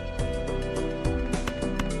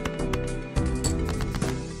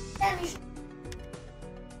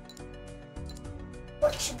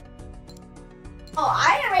 Oh,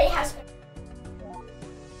 I already have.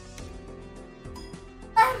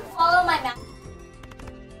 Let him follow my mouth.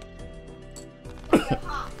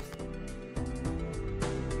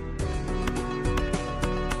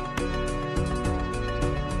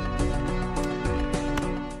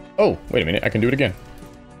 Oh, wait a minute, I can do it again.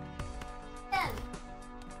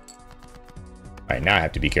 Alright, now I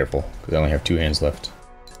have to be careful, because I only have 2 hands left.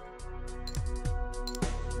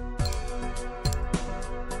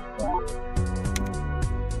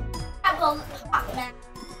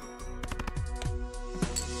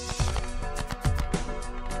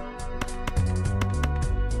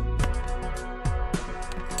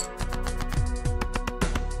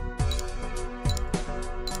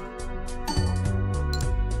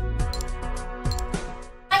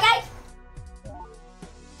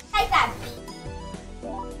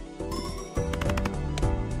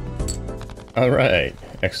 Alright,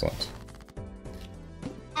 excellent.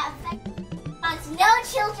 No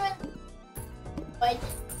children. But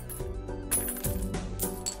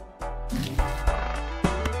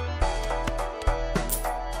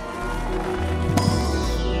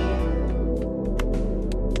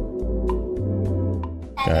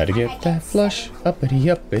gotta get that flush,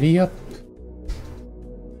 uppity uppity up.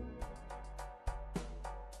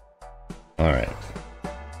 Alright.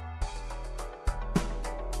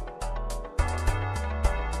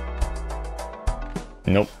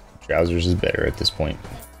 Nope, trousers is better at this point.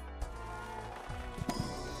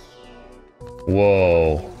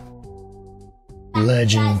 Whoa.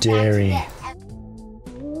 Legendary.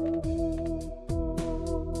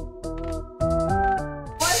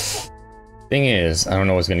 Thing is, I don't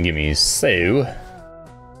know what's gonna give me, so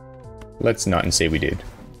let's not and say we did.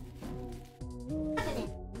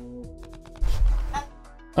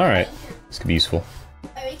 Alright, this could be useful.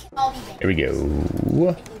 We can all be there. Here we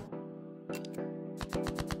go.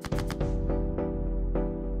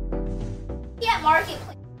 Yeah,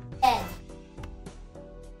 marketplace. End.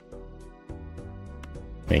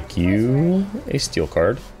 Make you a steel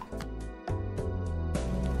card.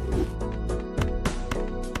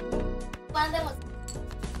 One of them was.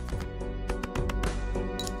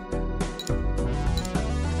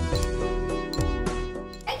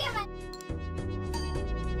 I get my.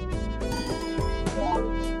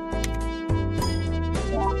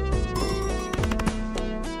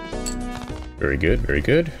 Very good, very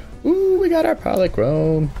good. Ooh, we got our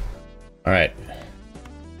polychrome. Alright.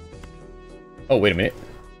 Oh, wait a minute.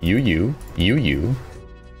 You.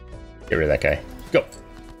 Get rid of that guy. Go.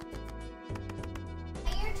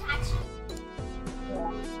 Your tax.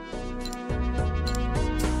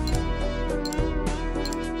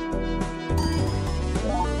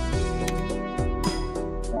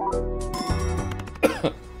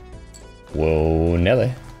 Whoa,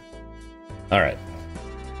 Nelly. Alright.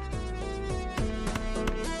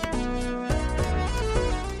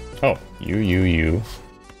 Oh, you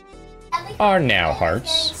are now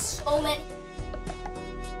hearts. So many.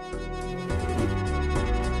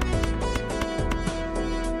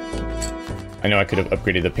 I know I could have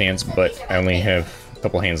upgraded the pants, but I only have a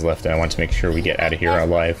couple hands left and I want to make sure we get out of here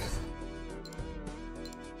alive.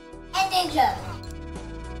 And ninja.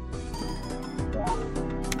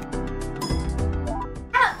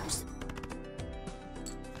 Ouch.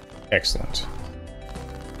 Excellent.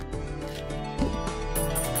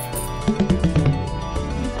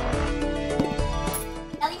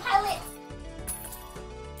 Ellie pilot.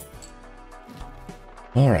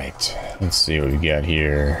 Alright, let's see what we got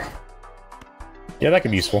here. Yeah, that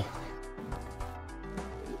could be useful.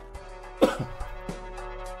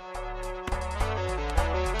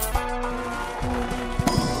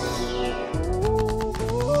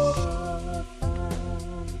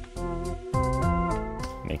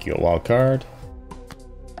 Make you a wild card.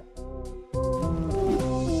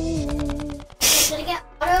 Should I get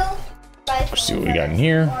auto? Let's see what we got in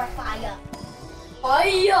here. Or fire.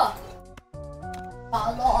 Fire.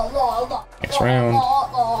 Next round.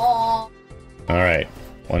 Alright,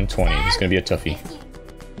 120. It's gonna be a toughie.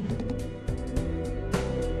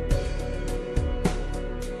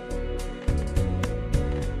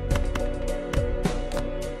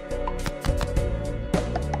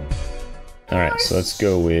 Alright, so let's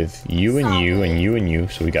go with you and you and you and you.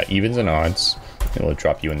 So we got evens and odds. And we'll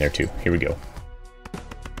drop you in there too. Here we go.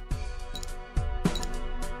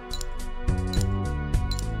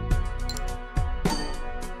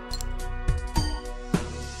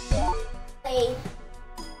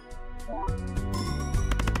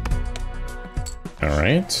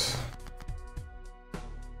 Alright.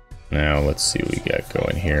 Now let's see what we got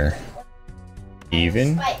going here.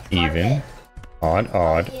 Even, even, odd,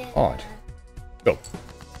 odd, odd. Go.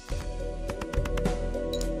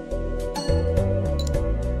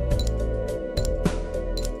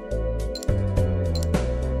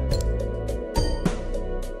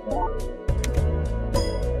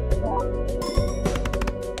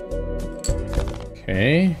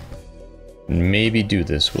 Okay. Maybe do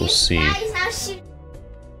this, we'll see.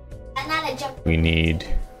 We need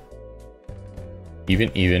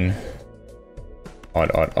even, even,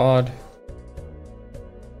 odd, odd, odd.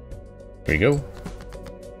 Here we go.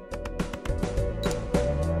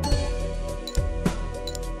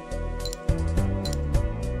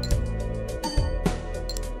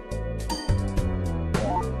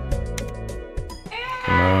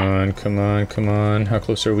 Come on, come on, come on. How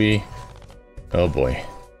close are we? Oh boy.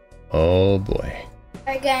 Oh boy.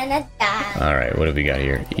 We're gonna die. Alright, what have we got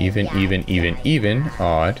here? Even, even, even, even,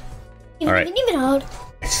 odd. Alright. Even odd.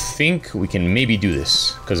 I think we can maybe do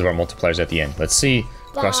this because of our multipliers at the end. Let's see.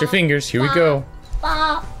 Cross your fingers. Here we go.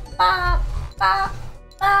 Bop, bop, bop,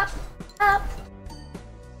 bop, bop,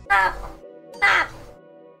 bop, bop,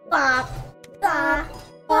 bop, bop,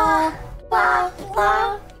 bop, bop,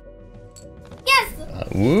 bop. Yes!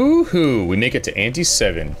 Woohoo! We make it to ante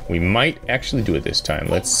 7. We might actually do it this time.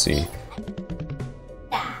 Let's see.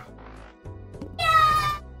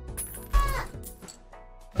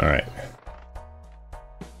 Alright.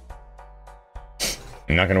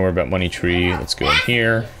 I'm not gonna worry about money tree. Let's go in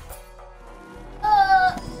here.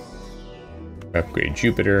 Upgrade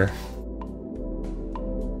Jupiter.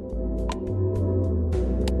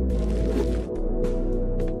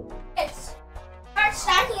 Start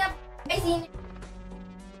stacking up.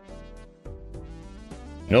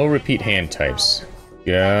 No repeat hand types.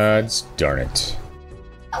 Gods darn it.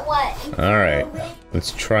 What? Alright,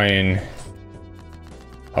 let's try and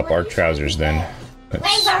up our trousers then. Let's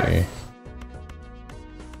see.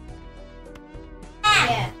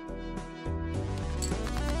 Yeah.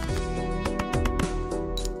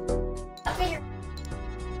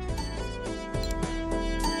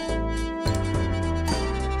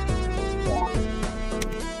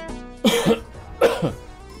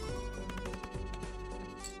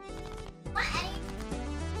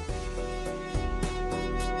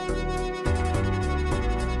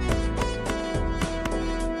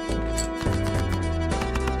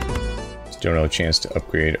 Still no chance to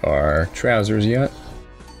upgrade our trousers yet.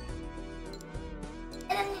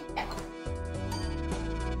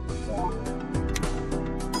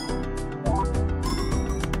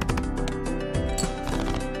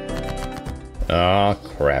 Ah,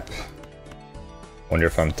 crap. Wonder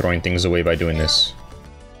if I'm throwing things away by doing this.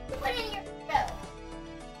 Put it in your throat.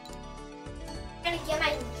 I'm gonna get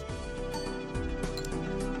my.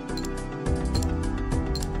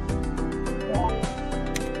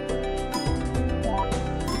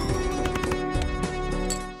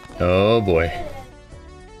 Oh boy.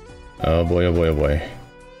 Oh boy, oh boy, oh boy.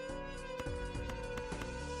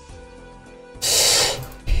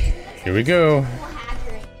 Here we go.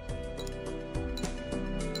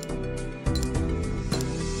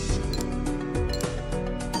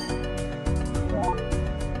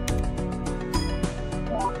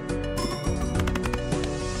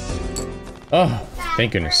 Oh,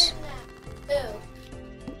 thank goodness.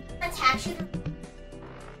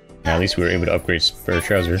 Now, at least we were able to upgrade spare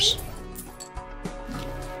trousers.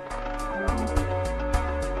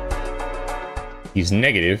 He's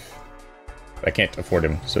negative, but I can't afford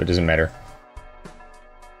him, so it doesn't matter.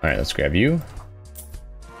 Alright, let's grab you.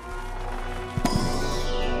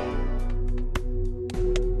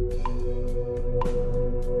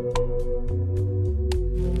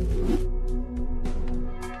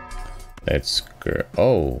 Let's go.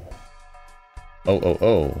 Oh.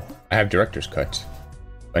 Oh. I have director's cut.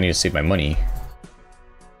 I need to save my money.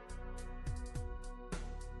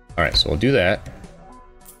 Alright, so we'll do that.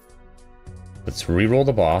 Let's re-roll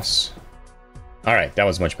the boss. Alright, that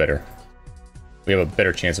was much better. We have a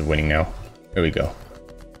better chance of winning now. There we go.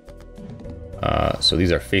 So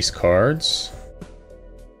these are face cards.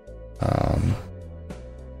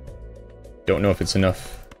 Don't know if it's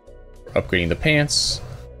enough for upgrading the pants.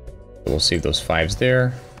 We'll save those 5s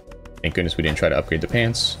there. Thank goodness we didn't try to upgrade the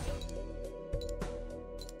pants.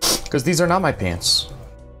 Because these are not my pants.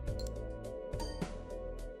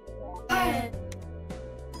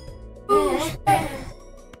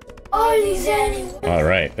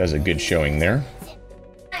 Alright, that's a good showing there.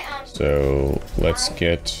 So let's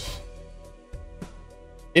get...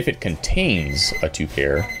 If it contains a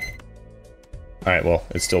 2-pair. Alright, well,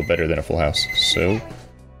 it's still better than a full house. So,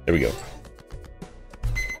 there we go.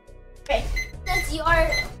 That's your...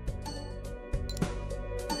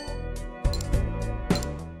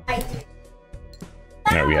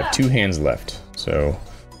 Alright, we have 2 hands left. So,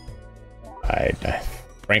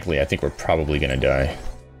 frankly, I think we're probably gonna die.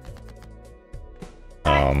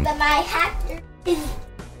 But my hacker is...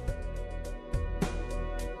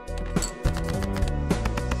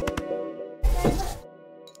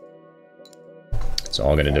 It's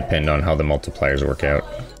all gonna depend on how the multipliers work out.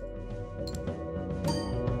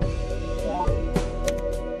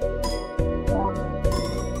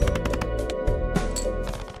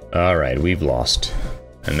 Alright, we've lost.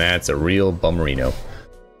 And that's a real bummerino.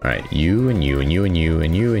 Alright, you and you and you and you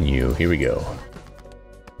and you and you. Here we go.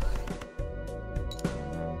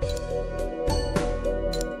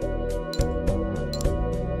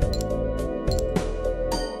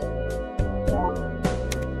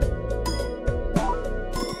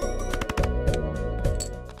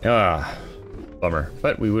 Ah, bummer.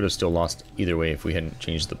 But we would have still lost either way if we hadn't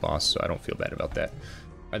changed the boss, so I don't feel bad about that.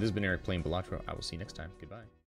 Alright, this has been Eric playing Balatro. I will see you next time. Goodbye.